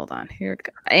pants. Hold on. Here we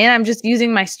go. And I'm just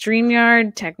using my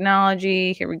StreamYard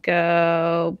technology. Here we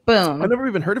go. Boom. I've never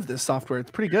even heard of this software.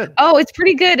 It's pretty good. Oh, it's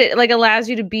pretty good. It like allows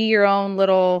you to be your own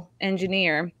little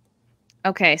engineer.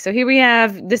 Okay, so here we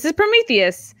have. This is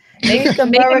Prometheus. Make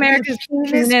America's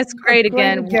penis great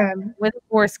again with a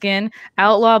foreskin.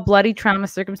 Outlaw bloody trauma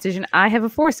circumcision. I have a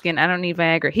foreskin. I don't need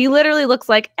Viagra. He literally looks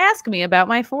like, ask me about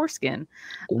my foreskin.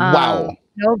 Wow.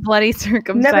 No bloody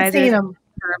circumcision. Never seen him.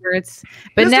 Perverts.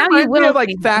 But now you will have, like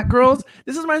fat girls.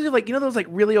 This reminds me of like, you know, those like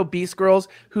really obese girls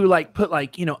who like put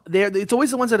like, you know, it's always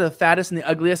the ones that are the fattest and the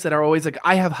ugliest that are always like,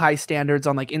 I have high standards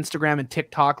on like Instagram and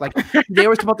TikTok. Like they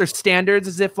always talk about their standards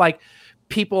as if like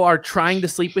people are trying to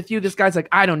sleep with you. This guy's like,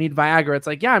 I don't need Viagra. It's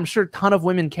like, yeah, I'm sure a ton of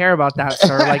women care about that,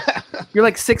 sir. Like you're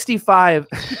like 65.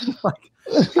 Like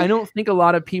I don't think a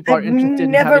lot of people are interested.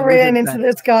 Never ran into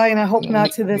this guy, and I hope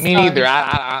not to this. Me neither.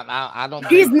 I don't.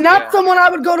 He's not someone I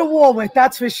would go to war with.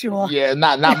 That's for sure. Yeah,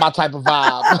 not my type of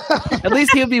vibe. At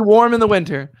least he'll be warm in the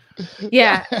winter.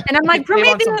 Yeah, and I'm like,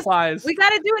 Prometheus, we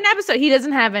got to do an episode. He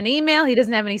doesn't have an email. He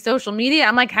doesn't have any social media.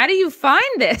 I'm like, how do you find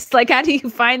this? Like, how do you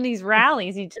find these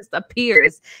rallies? He just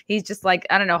appears. He's just like,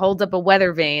 I don't know, holds up a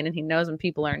weather vane, and he knows when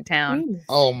people are in town.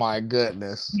 Oh my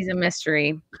goodness. He's a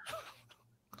mystery.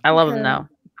 I love him though.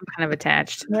 I'm kind of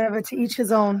attached. Never to each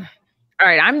his own. All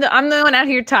right, I'm the one out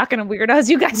here talking to weirdos.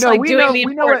 You guys like doing the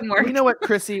important work. We know what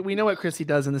Chrissie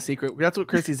does in The Secret. That's what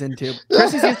Chrissie's into.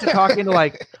 Chrissie's used to talking to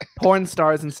like porn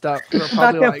stars and stuff.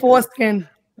 About their foreskin.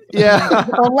 Yeah.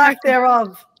 Or lack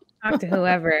thereof. Talk to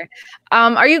whoever.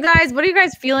 What are you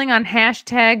guys feeling on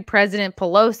hashtag President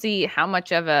Pelosi? How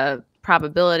much of a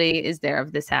probability is there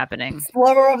of this happening?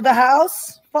 Flower of the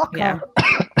house? Fuck her.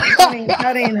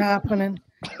 That ain't happening.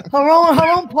 Her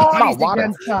own party's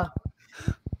against her.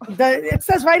 It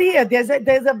says right here,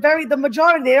 the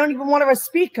majority, they don't even want her a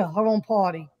speaker, her own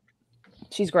party.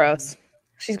 She's gross.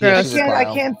 She's gross. I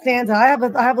can't stand her. I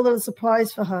have a little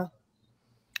surprise for her.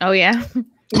 Oh yeah?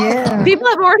 Yeah. People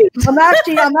have already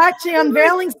I'm actually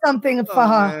unveiling something for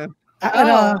her.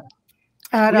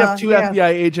 We have two FBI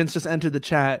agents just entered the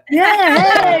chat.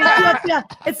 Yeah.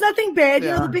 It's nothing bad.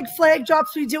 You know the big flag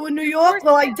drops we do in New York?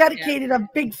 Well, I dedicated a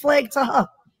big flag to her.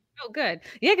 Oh, good.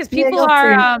 Yeah, because people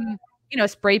are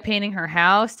spray painting her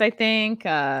house, I think.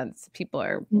 People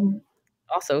are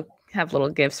also have little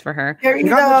gifts for her. Even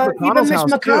Mitch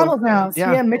McConnell's house.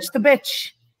 Yeah, Mitch the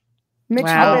bitch. Mitch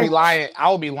I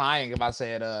would be lying if I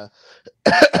said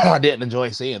I didn't enjoy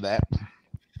seeing that.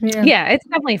 Yeah, it's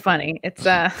definitely funny. It's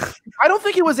I don't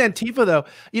think it was Antifa though.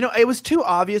 You know, it was too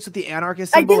obvious with the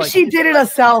anarchist symbol. I think she did it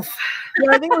herself.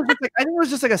 Yeah, I think it was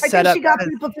just like a setup. I think she got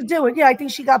people to do it. Yeah, I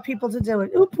think she got people to do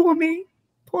it. Oh, poor me.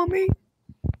 Poor me.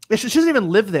 She doesn't even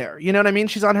live there. You know what I mean?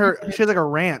 She has like a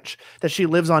ranch that she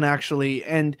lives on actually.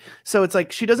 And so it's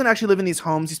like, she doesn't actually live in these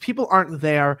homes. These people aren't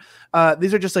there.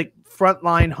 These are just like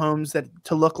frontline homes that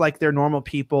to look like they're normal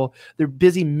people. They're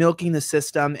busy milking the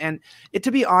system. And to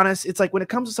be honest, it's like when it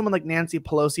comes to someone like Nancy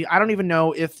Pelosi, I don't even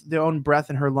know if their own breath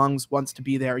in her lungs wants to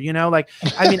be there. You know, like,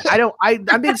 I mean,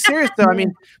 I'm being serious though. I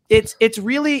mean, it's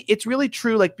really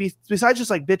true. Like besides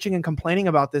just like bitching and complaining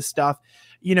about this stuff,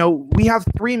 you know, we have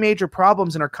three major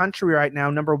problems in our country right now.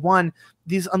 Number one,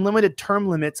 these unlimited term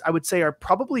limits, I would say, are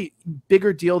probably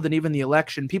bigger deal than even the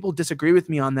election. People disagree with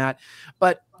me on that.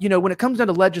 But you know, when it comes down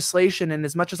to legislation, and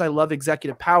as much as I love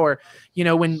executive power, you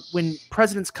know, when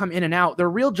presidents come in and out, their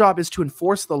real job is to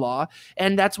enforce the law.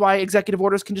 And that's why executive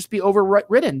orders can just be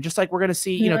overridden. Just like we're going to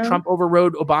see, you know, Trump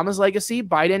overrode Obama's legacy.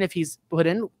 Biden, if he's put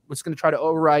in, was going to try to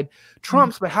override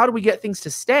Trump's. But how do we get things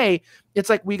to stay? It's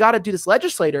like, we got to do this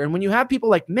legislator. And when you have people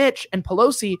like Mitch and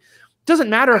Pelosi, doesn't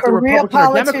matter if they're Republican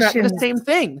or Democrat, they're the same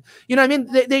thing. You know what I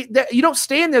mean? They you don't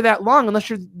stay in there that long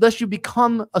unless you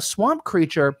become a swamp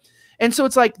creature. And so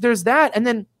it's like, there's that. And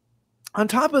then on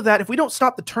top of that, if we don't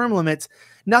stop the term limits,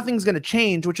 nothing's going to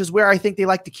change, which is where I think they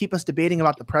like to keep us debating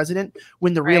about the president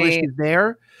when the real issue is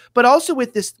there. But also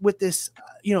with this,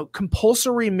 you know,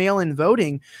 compulsory mail-in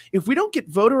voting, if we don't get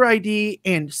voter ID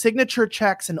and signature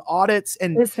checks and audits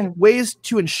and ways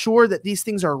to ensure that these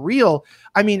things are real,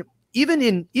 I mean, even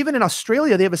in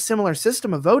Australia, they have a similar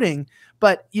system of voting,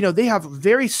 but you know, they have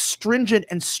very stringent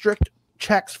and strict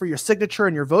checks for your signature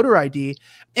and your voter ID,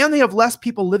 and they have less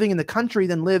people living in the country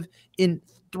than live in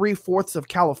 3/4 of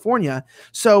California.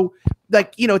 So,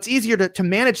 like, you know, it's easier to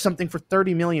manage something for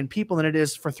 30 million people than it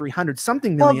is for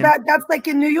 300-something million. Well, that's like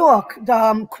in New York.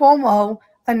 Cuomo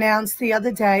announced the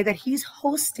other day that he's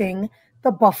hosting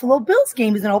the Buffalo Bills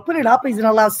game. He's going to open it up. He's going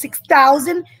to allow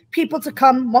 6,000 people to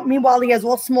come. Meanwhile, he has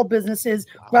all small businesses,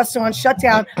 restaurants shut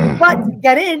down. But to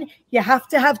get in, you have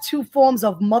to have 2 forms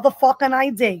of motherfucking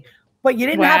ID. But you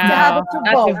didn't have to have it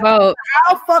to vote.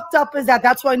 How fucked up is that?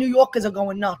 That's why New Yorkers are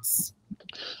going nuts.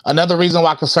 Another reason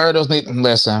why conservatives need to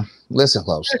listen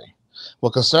closely.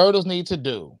 What conservatives need to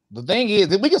do, the thing is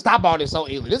that we can stop all this so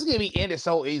easily. This can be ended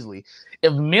so easily.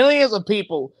 If millions of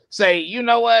people say, you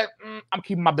know what, I'm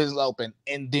keeping my business open,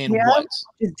 and then what?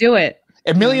 Just do it.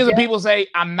 If millions of people say,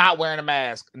 I'm not wearing a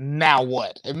mask, now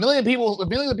what? If millions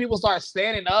of people start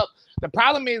standing up, the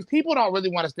problem is people don't really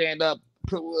want to stand up.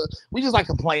 We just like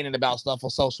complaining about stuff on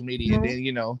social media, and then,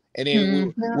 you know, and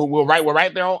then we're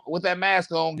right there with that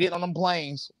mask on, getting on them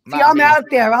planes. See, I'm out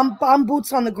there. I'm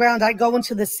boots on the ground. I go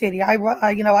into the city. I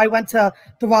went to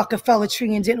the Rockefeller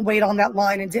Tree and didn't wait on that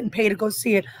line and didn't pay to go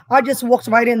see it. I just walked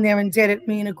right in there and did it.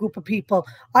 Me and a group of people.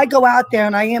 I go out there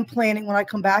and I am planning when I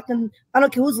come back, and I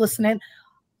don't care who's listening.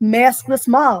 Maskless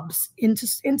mobs into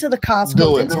the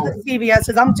Costco, into the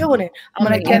CVS's. I'm doing it. I'm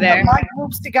gonna get my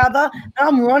groups together, and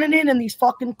I'm running in these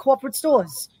fucking corporate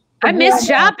stores. I miss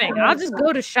shopping. I'll just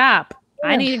go to shop.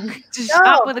 I need to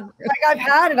shop with a. Like, I've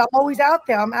had it. I'm always out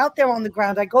there. I'm out there on the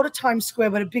ground. I go to Times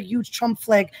Square with a big, huge Trump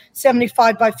flag,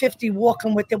 75 by 50,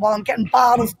 walking with it while I'm getting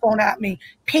bottles thrown at me,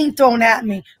 paint thrown at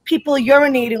me. People are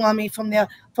urinating on me from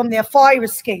their fire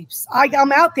escapes.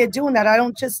 I'm out there doing that. I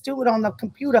don't just do it on the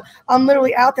computer. I'm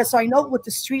literally out there, so I know what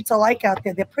the streets are like out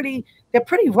there. They're pretty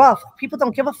rough. People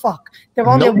don't give a fuck. They're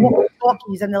on their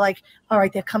walkie-talkies, and they're like, all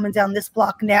right, they're coming down this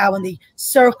block now, and they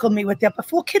circle me with their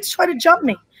 4 kids try to jump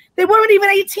me. They weren't even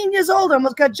 18 years old. I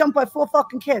almost got jumped by 4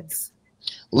 fucking kids.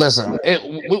 Listen,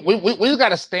 we just got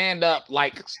to stand up.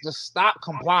 Like, just stop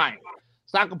complying.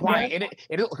 Stop complying. And it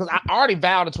because I already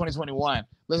vowed in 2021.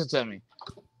 Listen to me.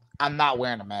 I'm not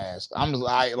wearing a mask. I'm just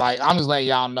letting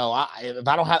y'all know. If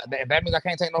that means I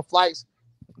can't take no flights,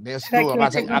 then screw it.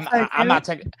 I'm not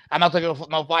taking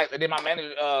no flights. And then my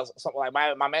manager, something like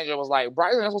my manager was like,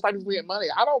 Bryson, that's what's like people get money.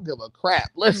 I don't give a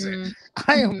crap. Listen,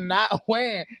 I am not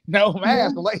wearing no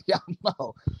mask. Let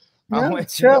y'all know.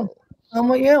 It's true. I'm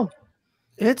with you.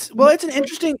 It's an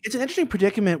interesting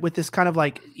predicament with this kind of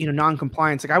like, you know,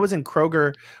 non-compliance. Like, I was in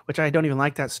Kroger, which I don't even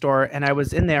like that store, and I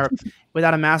was in there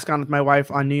without a mask on with my wife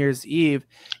on New Year's Eve,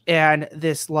 and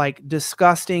this like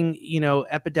disgusting, you know,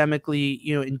 epidemically,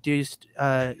 you know, induced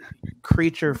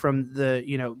creature from the,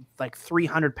 you know, like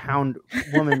 300-pound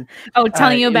woman.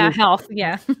 Telling you about health,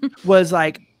 was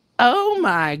like, oh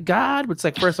my God. It's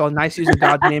like, first of all, nice using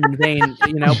God's name in vain,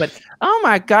 you know, but oh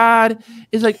my God,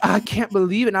 is like, I can't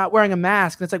believe it, not wearing a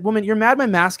mask. And it's like, woman, you're mad my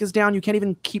mask is down. You can't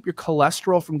even keep your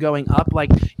cholesterol from going up.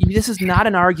 Like, this is not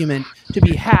an argument to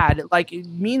be had. Like,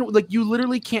 you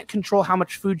literally can't control how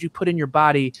much food you put in your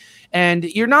body. And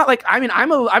you're not like, I mean,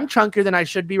 I'm chunkier than I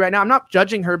should be right now. I'm not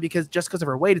judging her because of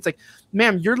her weight. It's like,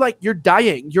 ma'am, you're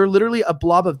dying. You're literally a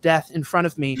blob of death in front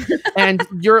of me. And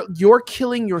you're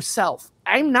killing yourself.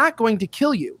 I'm not going to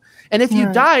kill you. And if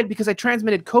you died because I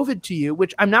transmitted COVID to you,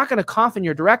 which I'm not going to cough in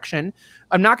your direction,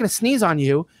 I'm not going to sneeze on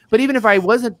you. But even if I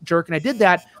was a jerk and I did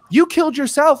that, you killed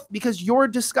yourself because you're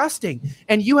disgusting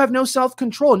and you have no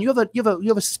self-control and you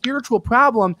have a spiritual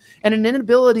problem and an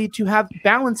inability to have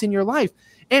balance in your life.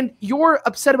 And you're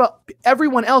upset about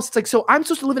everyone else. It's like, so I'm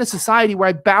supposed to live in a society where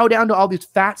I bow down to all these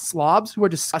fat slobs who are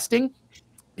disgusting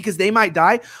because they might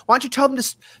die. Why don't you tell them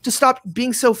to stop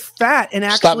being so fat and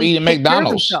actually stop eating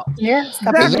McDonald's? Yeah,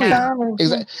 stop eating McDonald's.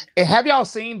 Exactly. Have y'all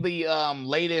seen the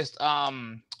latest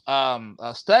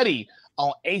a study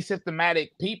on asymptomatic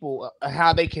people,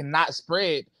 how they cannot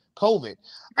spread COVID.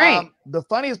 Right. The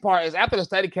funniest part is after the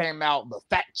study came out, the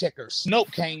fact checker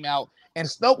Snopes came out, and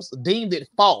Snopes deemed it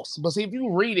false. But see, if you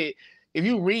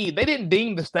read, they didn't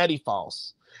deem the study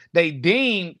false. They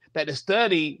deemed that the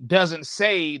study doesn't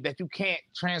say that you can't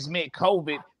transmit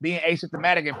COVID being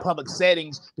asymptomatic in public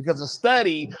settings, because the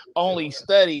study only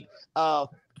studied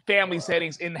family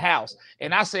settings in the house.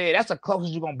 And I said, that's the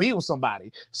closest you're going to be with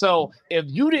somebody. So if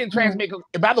you didn't transmit,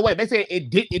 by the way, they say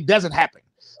it doesn't happen.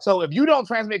 So if you don't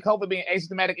transmit COVID being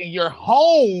asymptomatic in your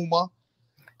home,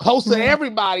 close to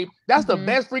everybody, that's the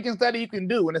best freaking study you can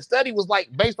do. And the study was like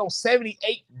based on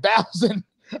 78,000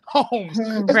 homes.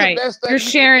 Right. You're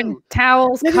sharing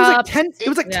towels, cups. It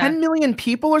was like 10 million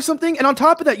people or something. And on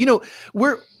top of that,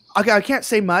 I can't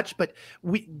say much, but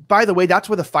by the way, that's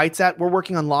where the fight's at. We're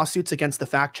working on lawsuits against the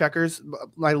fact checkers.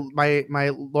 My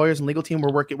lawyers and legal team,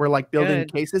 we're like building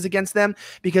cases against them,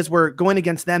 because we're going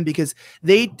against them because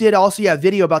they did also a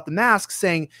video about the masks,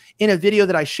 saying in a video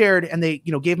that I shared, and they,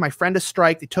 gave my friend a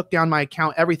strike. They took down my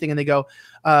account, everything. And they go,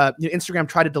 Instagram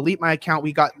tried to delete my account.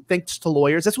 We got thanks to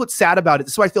lawyers. That's what's sad about it.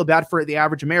 That's why I feel bad for the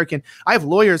average American. I have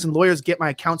lawyers, and lawyers get my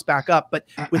accounts back up, but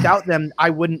without them, I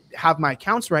wouldn't have my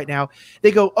accounts right now.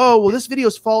 They go, oh, well, this video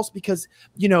is false because,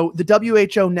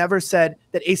 the WHO never said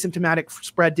that asymptomatic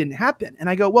spread didn't happen. And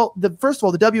I go, well, first of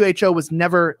all, the WHO was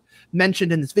never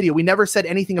mentioned in this video. We never said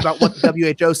anything about what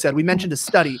the WHO said. We mentioned a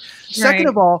study. Second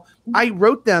of all, I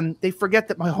wrote them. They forget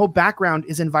that my whole background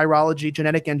is in virology,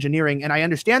 genetic engineering, and I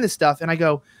understand this stuff. And I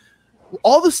go,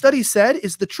 all the study said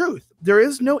is the truth. There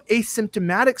is no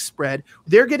asymptomatic spread.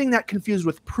 They're getting that confused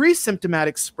with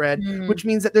pre-symptomatic spread, which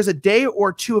means that there's a day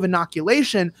or two of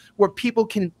inoculation where people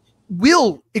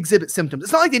will exhibit symptoms.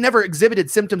 It's not like they never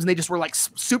exhibited symptoms and they just were like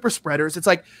super spreaders. It's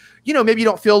like, maybe you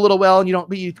don't feel a little well and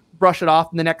you brush it off,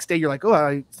 and the next day you're like,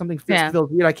 oh, something feels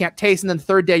weird. I can't taste. And then the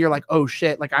third day you're like, oh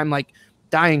shit, like I'm like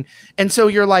dying. And so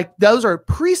you're like, those are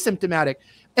pre-symptomatic.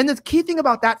 And the key thing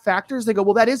about that factor is they go,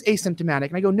 well, that is asymptomatic.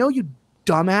 And I go, no, you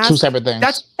dumbass. Two separate things.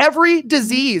 That's every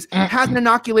disease has an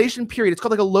inoculation period. It's called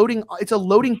like a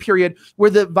loading period where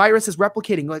the virus is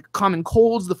replicating, like common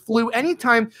colds, the flu.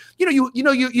 Anytime, you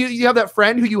have that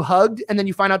friend who you hugged and then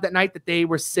you find out that night that they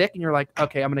were sick and you're like,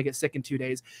 okay, I'm going to get sick in 2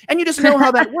 days. And you just know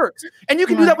how that works. And you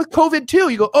can do that with COVID too.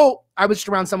 You go, oh, I was just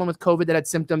around someone with COVID that had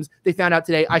symptoms. They found out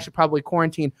today I should probably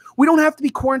quarantine. We don't have to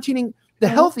be quarantining the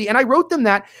healthy. And I wrote them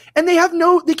that, and they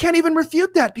can't even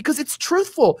refute that because it's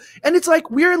truthful. And it's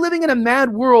like, we're living in a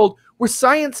mad world where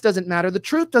science doesn't matter. The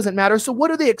truth doesn't matter. So what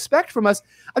do they expect from us?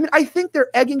 I mean, I think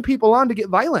they're egging people on to get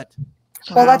violent.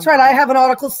 Well, that's right. I have an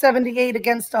Article 78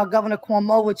 against Governor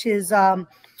Cuomo, which is,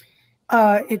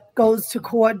 it goes to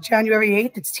court January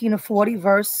 8th. It's Tina Forte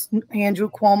versus Andrew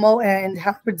Cuomo and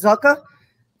Howard Zucker.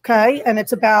 Okay. And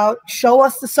it's about, show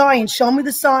us the science. Show me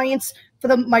the science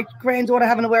for my granddaughter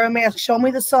having to wear a mask. Show me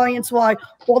the science why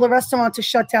all the restaurants are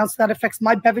shut down, so that affects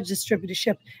my beverage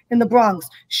distributorship in the Bronx.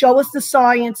 Show us the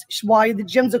science why the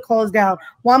gyms are closed down,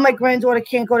 why my granddaughter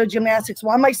can't go to gymnastics,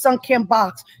 why my son can't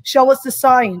box. Show us the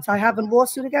science. I have a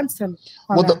lawsuit against him.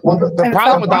 The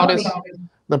problem with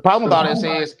all this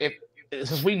is,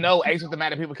 since we know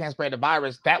asymptomatic people can't spread the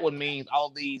virus, that would mean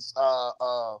all these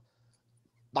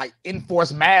like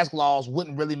enforced mask laws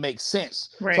wouldn't really make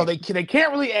sense. Right. So they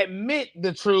can't really admit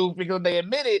the truth, because they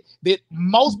admitted that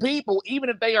most people, even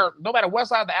if they are, no matter what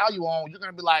side of the aisle you on, you're going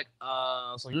to be like,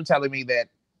 so you're telling me that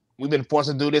we've been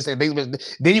forced to do this, and then you're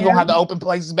going to have to open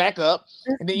places back up.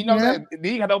 And then,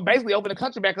 then you have to basically open the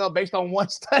country back up based on one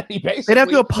study, basically. They'd have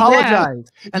to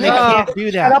apologize, and they can't do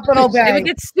that. Shut up and obey. They would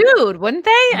get sued, wouldn't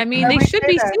they? I mean, they should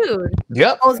be sued.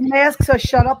 Yep. Those masks are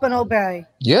shut up and obey.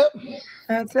 Yep.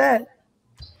 That's it.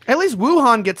 At least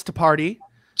Wuhan gets to party.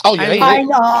 Oh yeah, I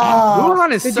know.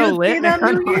 Wuhan is so lit.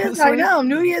 New Year's? I know.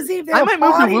 New Year's Eve. I might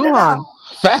move to Wuhan.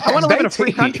 Facts. I want to live in a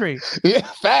free country. Yeah,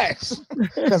 facts.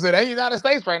 Because in the United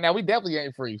States right now, we definitely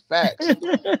ain't free. Facts.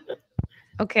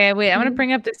 Okay, wait. I want to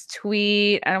bring up this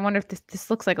tweet. I wonder if this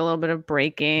looks like a little bit of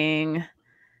breaking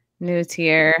news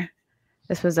here.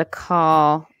 This was a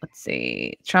call. Let's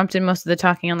see. Trump did most of the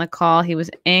talking on the call. He was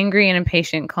angry and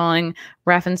impatient, calling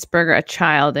Raffensperger a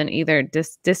child and either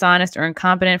dishonest or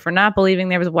incompetent for not believing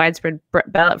there was widespread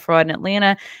ballot fraud in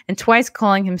Atlanta, and twice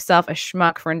calling himself a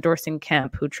schmuck for endorsing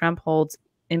Kemp, who Trump holds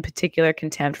in particular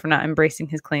contempt for not embracing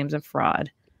his claims of fraud.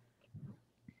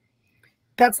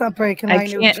 That's not breaking. I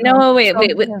can't. No, wait.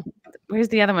 Where's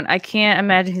the other one? I can't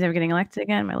imagine he's ever getting elected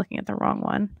again. Am I looking at the wrong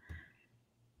one?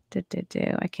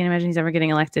 I can't imagine he's ever getting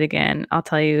elected again. I'll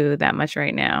tell you that much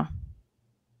right now.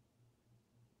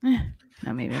 No,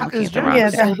 maybe I'm looking at the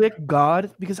wrong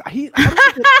God, because he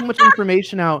get too much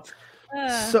information out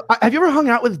So have you ever hung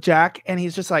out with Jack and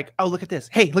he's just like, oh, look at this.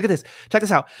 Hey, look at this. Check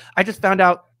this out. I just found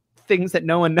out things that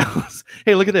no one knows.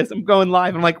 Hey, look at this. I'm going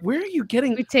live. I'm like, where are you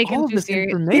getting all of this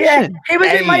information? Yeah, he was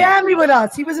in Miami with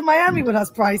us. He was in Miami with us,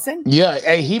 Bryson. Yeah,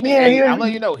 hey, I'm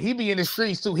letting you know, he be in the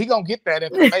streets too. He gonna get that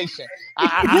information.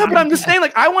 But I'm just saying,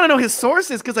 like, I want to know his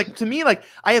sources because, like, to me, like,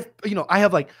 I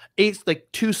have like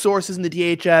 2 sources in the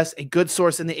DHS, a good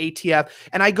source in the ATF,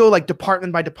 and I go like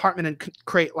department by department and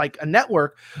create like a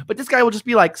network. But this guy will just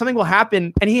be like, something will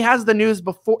happen, and he has the news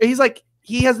before.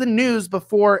 He has the news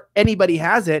before anybody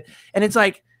has it, and it's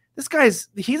like, this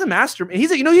he's a master.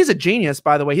 He's a genius,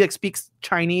 by the way. He like speaks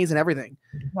Chinese and everything.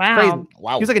 Wow.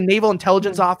 Wow. He was like a naval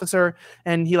intelligence officer,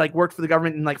 and he like worked for the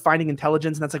government and like finding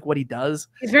intelligence, and that's like what he does.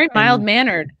 He's very mild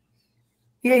mannered.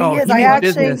 Yeah, he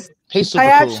is. He's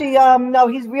super cool. No,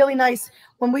 he's really nice.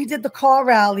 When we did the car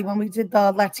rally, when we did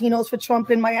the Latinos for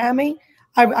Trump in Miami,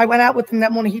 I went out with him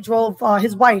that morning. He drove.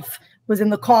 His wife was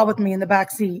in the car with me in the back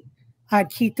seat. I had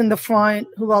Keith in the front.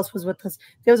 Who else was with us?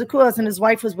 There was a cool and his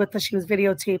wife was with us. She was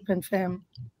videotaping for him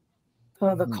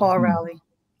for the car rally.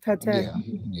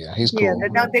 Yeah, he's cool.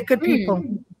 Yeah, they're good people.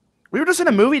 We were just in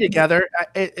a movie together,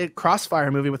 a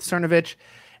Crossfire movie with Cernovich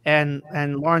and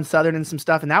Lauren Southern and some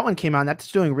stuff, and that one came out. And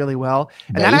that's doing really well,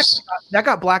 and that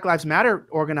got Black Lives Matter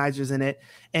organizers in it,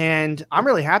 and I'm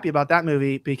really happy about that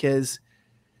movie because.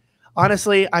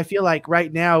 Honestly, I feel like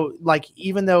right now, like,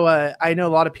 even though I know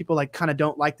a lot of people like kind of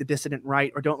don't like the dissident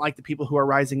right or don't like the people who are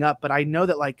rising up, but I know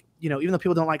that, like, even though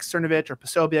people don't like Cernovich or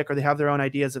Posobiec or they have their own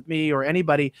ideas of me or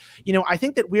anybody, I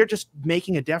think that we're just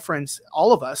making a difference,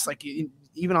 all of us, like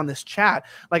even on this chat.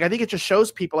 Like, I think it just shows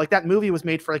people, like, that movie was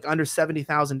made for like under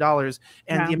 $70,000,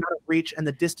 and the amount of reach and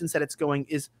the distance that it's going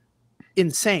is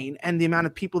insane, and the amount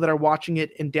of people that are watching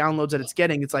it and downloads that it's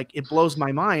getting, it's like, it blows my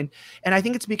mind. And I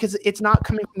think it's because it's not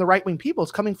coming from the right-wing people,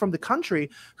 it's coming from the country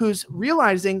who's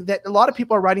realizing that a lot of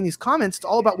people are writing these comments. It's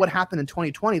all about what happened in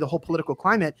 2020, the whole political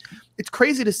climate. It's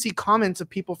crazy to see comments of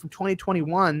people from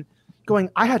 2021 going,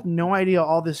 I had no idea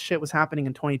all this shit was happening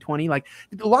in 2020. Like,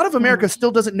 a lot of America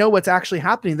still doesn't know what's actually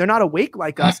happening. They're not awake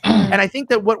like us. And I think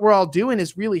that what we're all doing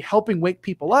is really helping wake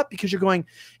people up, because you're going,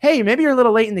 hey, maybe you're a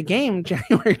little late in the game,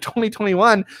 January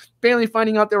 2021, barely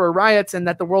finding out there were riots and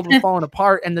that the world was falling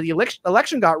apart and that the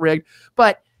election got rigged.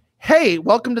 But hey,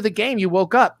 welcome to the game. You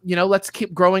woke up, let's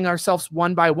keep growing ourselves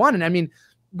one by one. And I mean,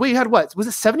 we had was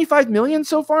it 75 million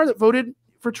so far that voted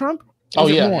for Trump? Oh,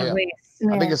 yeah.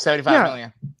 I think it's 75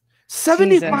 million.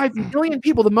 75 million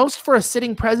people, the most for a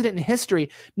sitting president in history.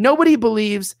 Nobody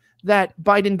believes that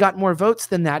Biden got more votes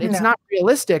than that. It's not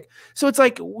realistic. So it's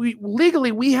like,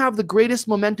 we have the greatest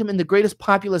momentum and the greatest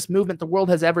populist movement the world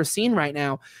has ever seen right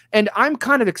now. And I'm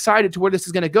kind of excited to where this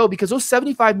is going to go, because those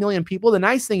 75 million people, the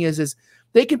nice thing is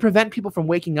they can prevent people from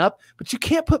waking up, but you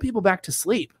can't put people back to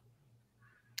sleep.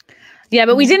 Yeah,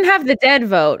 but we didn't have the dead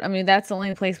vote. I mean, that's the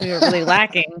only place we were really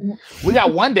lacking. We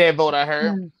got one dead vote, I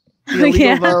heard. The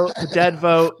illegal vote, the dead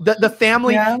vote, the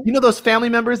family, those family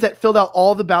members that filled out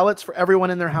all the ballots for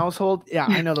everyone in their household. Yeah,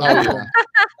 I know those people.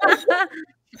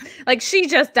 Like, she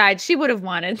just died. She would have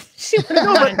wanted.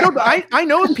 I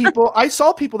know people. I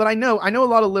saw people that I know. I know a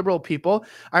lot of liberal people.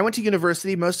 I went to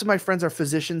university. Most of my friends are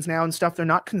physicians now and stuff. They're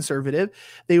not conservative.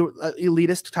 They were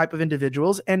elitist type of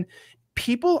individuals. And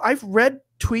people, I've read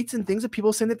tweets and things of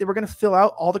people saying that they were going to fill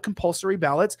out all the compulsory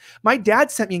ballots. My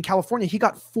dad sent me in California. He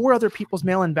got 4 other people's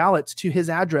mail-in ballots to his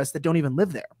address that don't even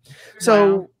live there.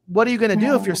 So what are you going to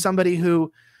do if you're somebody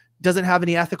who doesn't have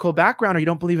any ethical background, or you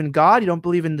don't believe in God, you don't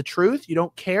believe in the truth, you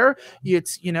don't care, you're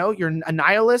a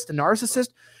nihilist, a narcissist,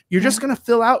 you're just going to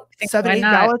fill out 7-8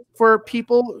 ballots for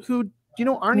people who,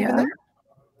 aren't even there.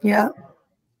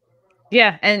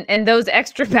 Yeah. And those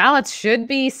extra ballots should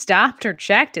be stopped or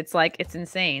checked. It's like, it's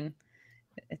insane.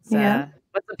 It's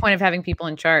what's the point of having people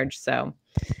in charge? So,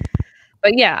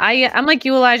 but yeah, I'm like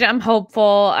you, Elijah. I'm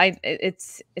hopeful.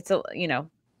 It's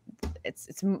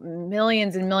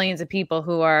millions and millions of people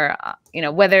who are,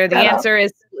 whether the answer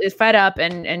is fed up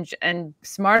and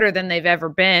smarter than they've ever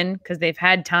been, because they've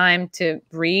had time to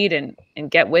read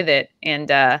and get with it.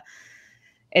 And I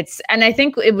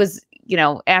think it was,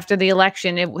 after the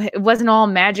election, it wasn't all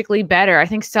magically better. I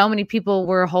think so many people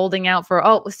were holding out for,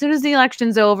 as soon as the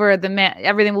election's over,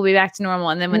 everything will be back to normal.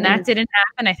 And then when that didn't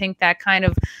happen, I think that kind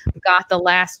of got the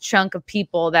last chunk of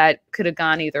people that could have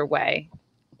gone either way.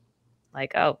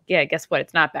 Like, oh yeah, guess what?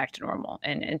 It's not back to normal.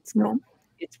 And it's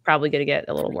probably going to get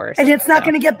a little worse. And it's not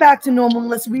going to get back to normal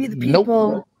unless we, the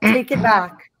people, take it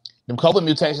back. Them COVID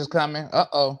mutations coming.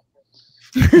 Uh-oh.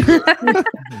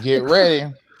 Get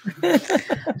ready.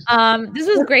 This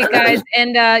was great, guys,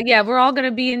 and yeah, we're all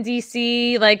gonna be in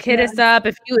DC. Like, hit us up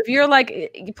if you're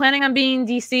like planning on being in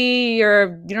DC,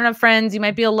 or you don't have friends, you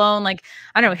might be alone. Like,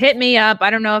 I don't know, hit me up. I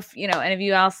don't know if any of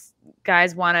you else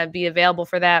guys want to be available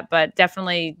for that, but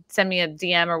definitely send me a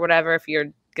DM or whatever if you're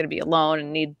going to be alone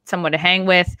and need someone to hang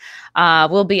with.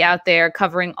 We'll be out there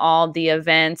covering all the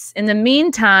events. In the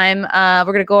meantime,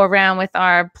 we're going to go around with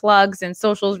our plugs and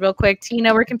socials real quick.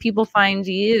 Tina, where can people find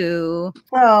you?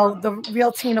 Well, the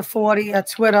real Tina 40 at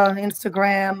Twitter,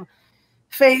 Instagram,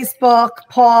 Facebook.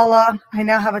 Paula. I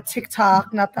now have a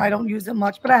TikTok. Not that I don't use it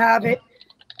much, but I have it.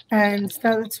 And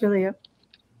that's really it.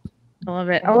 I love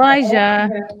it. Elijah.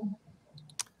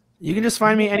 You can just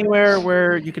find me anywhere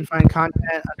where you can find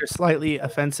content under Slightly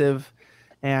Offensive,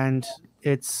 and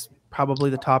it's probably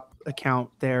the top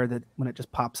account there that when it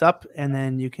just pops up, and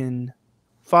then you can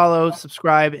follow,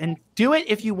 subscribe, and do it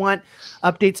if you want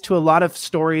updates to a lot of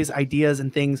stories, ideas,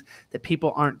 and things that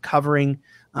people aren't covering,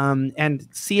 and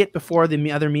see it before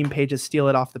the other meme pages steal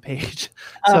it off the page.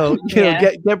 So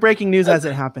get breaking news as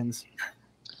it happens.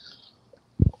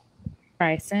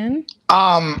 Bryson.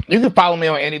 You can follow me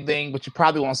on anything, but you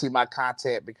probably won't see my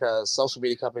content because social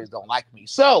media companies don't like me.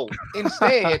 So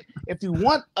instead, if you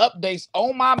want updates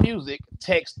on my music,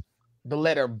 text the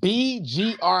letter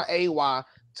BGRAY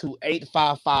to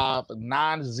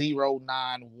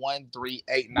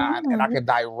 855-909-1389, and I can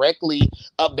directly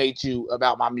update you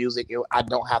about my music. I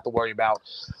don't have to worry about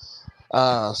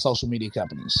social media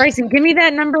companies. Bryson, give me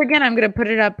that number again. I'm going to put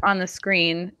it up on the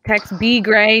screen. Text B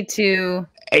Gray to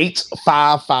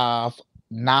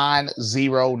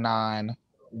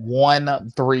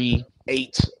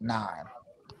 855-909-1389.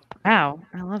 Wow,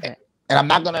 I love it. And I'm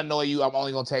not gonna annoy you. I'm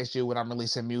only gonna text you when I'm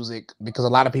releasing music because a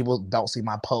lot of people don't see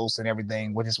my posts and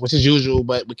everything, which is usual,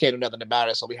 but we can't do nothing about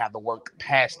it, so we have to work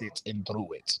past it and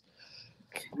through it.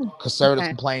 Conservatives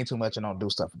complain too much and don't do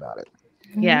stuff about it.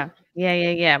 Yeah.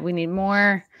 We need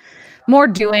more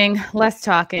doing, less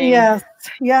talking.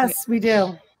 Yes, we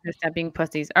do. Just stop being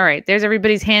pussies. All right, there's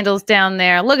everybody's handles down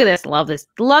there. Look at this. Love this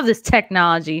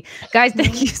technology, guys.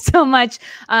 Thank you so much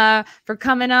for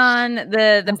coming on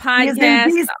the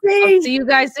podcast. I'll see you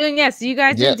guys soon. See you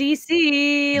guys in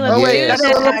DC.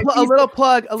 That's a little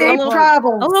plug.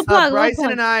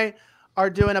 Bryson and I are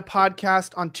doing a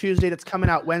podcast on Tuesday that's coming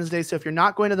out Wednesday. So if you're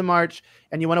not going to the march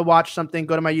and you want to watch something,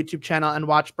 go to my YouTube channel and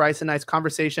watch Bryson and I's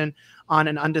conversation on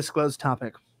an undisclosed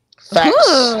topic.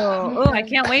 Ooh, I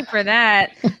can't wait for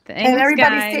that. Thanks, and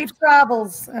everybody guys. safe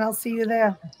travels, and I'll see you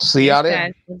there. See y'all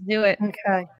there. Let's do it. Okay.